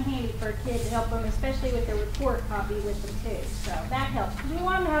come in handy for a kid to help them, especially with their report copy with them too. So that helps, because we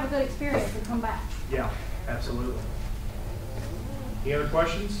want them to have a good experience and come back. Yeah, absolutely. Any other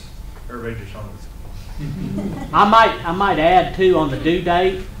questions? Everybody just on this. I might add too, on the due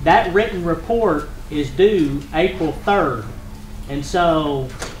date, that written report is due April 3rd. And so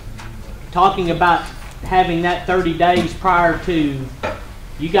talking about having that 30 days prior to,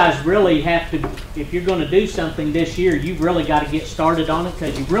 you guys really have to, if you're going to do something this year, you've really got to get started on it,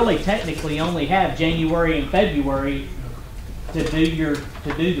 because you really technically only have January and February to do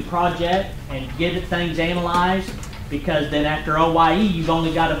the project and get things analyzed, because then after OYE you've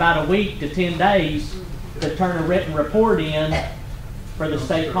only got about a week to 10 days to turn a written report in for the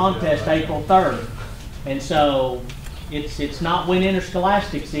state contest April 3rd. And so it's not when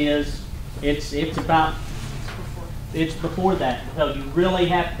Interscholastics is, it's before that. So you really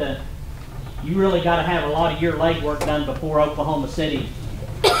got to have a lot of your legwork done before Oklahoma City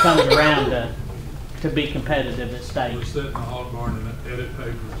comes around to be competitive at state. We're sitting in a hog barn and edit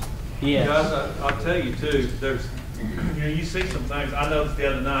papers. Yeah. Guys, I'll tell you too, you see some things. I noticed the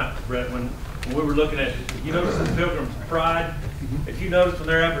other night, Brett, when we were looking at, you notice in Pilgrim's Pride, if you notice when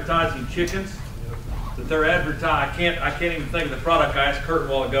they're advertising chickens, that they're advertising, I can't even think of the product. I asked Kurt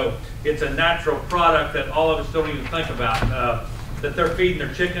a while ago. It's a natural product that all of us don't even think about, that they're feeding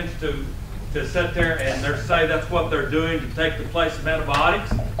their chickens to sit there, and they're saying that's what they're doing to take the place of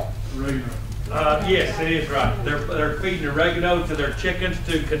antibiotics. Oregano. Yes, it is right. They're feeding oregano to their chickens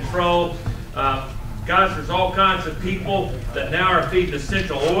to control. Guys, there's all kinds of people that now are feeding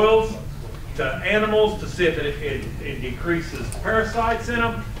essential oils to animals to see if it decreases parasites in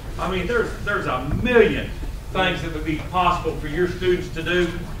them. I mean, there's a million things that would be possible for your students to do.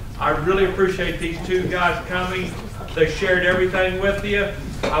 I really appreciate these two guys coming. They shared everything with you.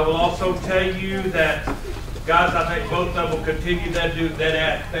 I will also tell you that, guys, I think both of them will continue to do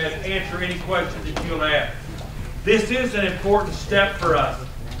that, answer any questions that you'll have. This is an important step for us.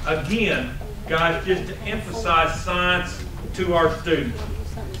 Again, guys, just to emphasize science to our students.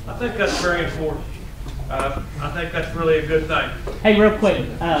 I think that's very important. I think that's really a good thing. Hey, real quick,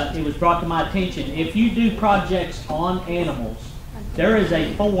 it was brought to my attention, if you do projects on animals, there is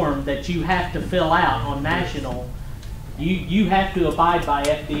a form that you have to fill out on national. You have to abide by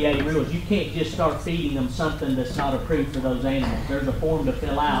FDA rules. You can't just start feeding them something that's not approved for those animals. There's a form to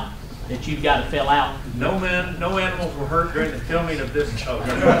fill out that you've got to fill out. No animals were hurt during the filming of this.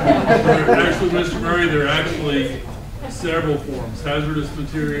 Actually, Mr. Murray, there are actually several forms: hazardous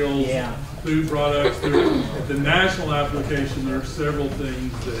materials, food products. At the national application, there are several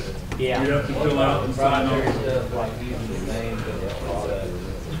things that you have to fill out and sign off.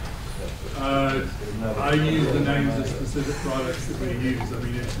 I use the names of specific products that we use. I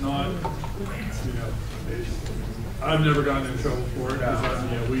mean, it's not, I've never gotten in trouble for it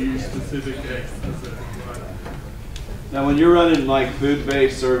because we use specific Now, when you're running like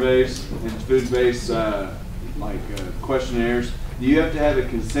food-based surveys and food-based questionnaires, do you have to have a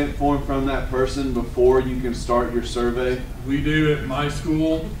consent form from that person before you can start your survey? We do at my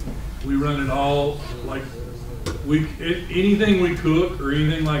school. We run it all anything we cook or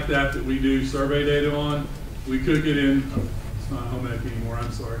anything like that we do survey data on, We cook it in, it's not home ec anymore,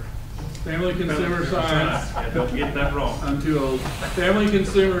 I'm sorry. Family Consumer Science. Yeah, don't get that wrong. I'm too old. Family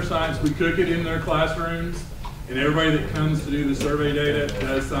Consumer Science, we cook it in their classrooms, and everybody that comes to do the survey data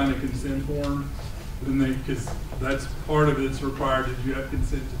does sign a consent form. And they, because that's part of it's required, that you have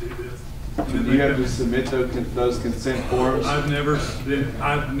consent to do this. And then Do you have to submit those consent forms? I've never submitted them,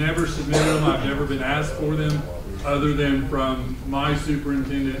 I've never been asked for them, other than from my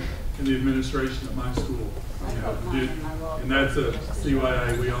superintendent and the administration of my school. You know, and that's a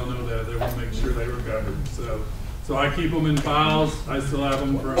CYA, we all know that, they want to make sure they were covered, so I keep them in files, I still have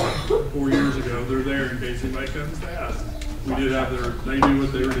them from 4 years ago, they're there in case anybody comes to ask. We did have they knew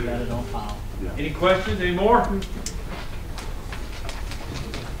what they were doing. Any questions, any more?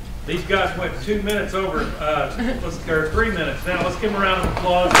 These guys went 2 minutes over, or 3 minutes now, let's give them a round of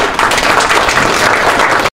applause.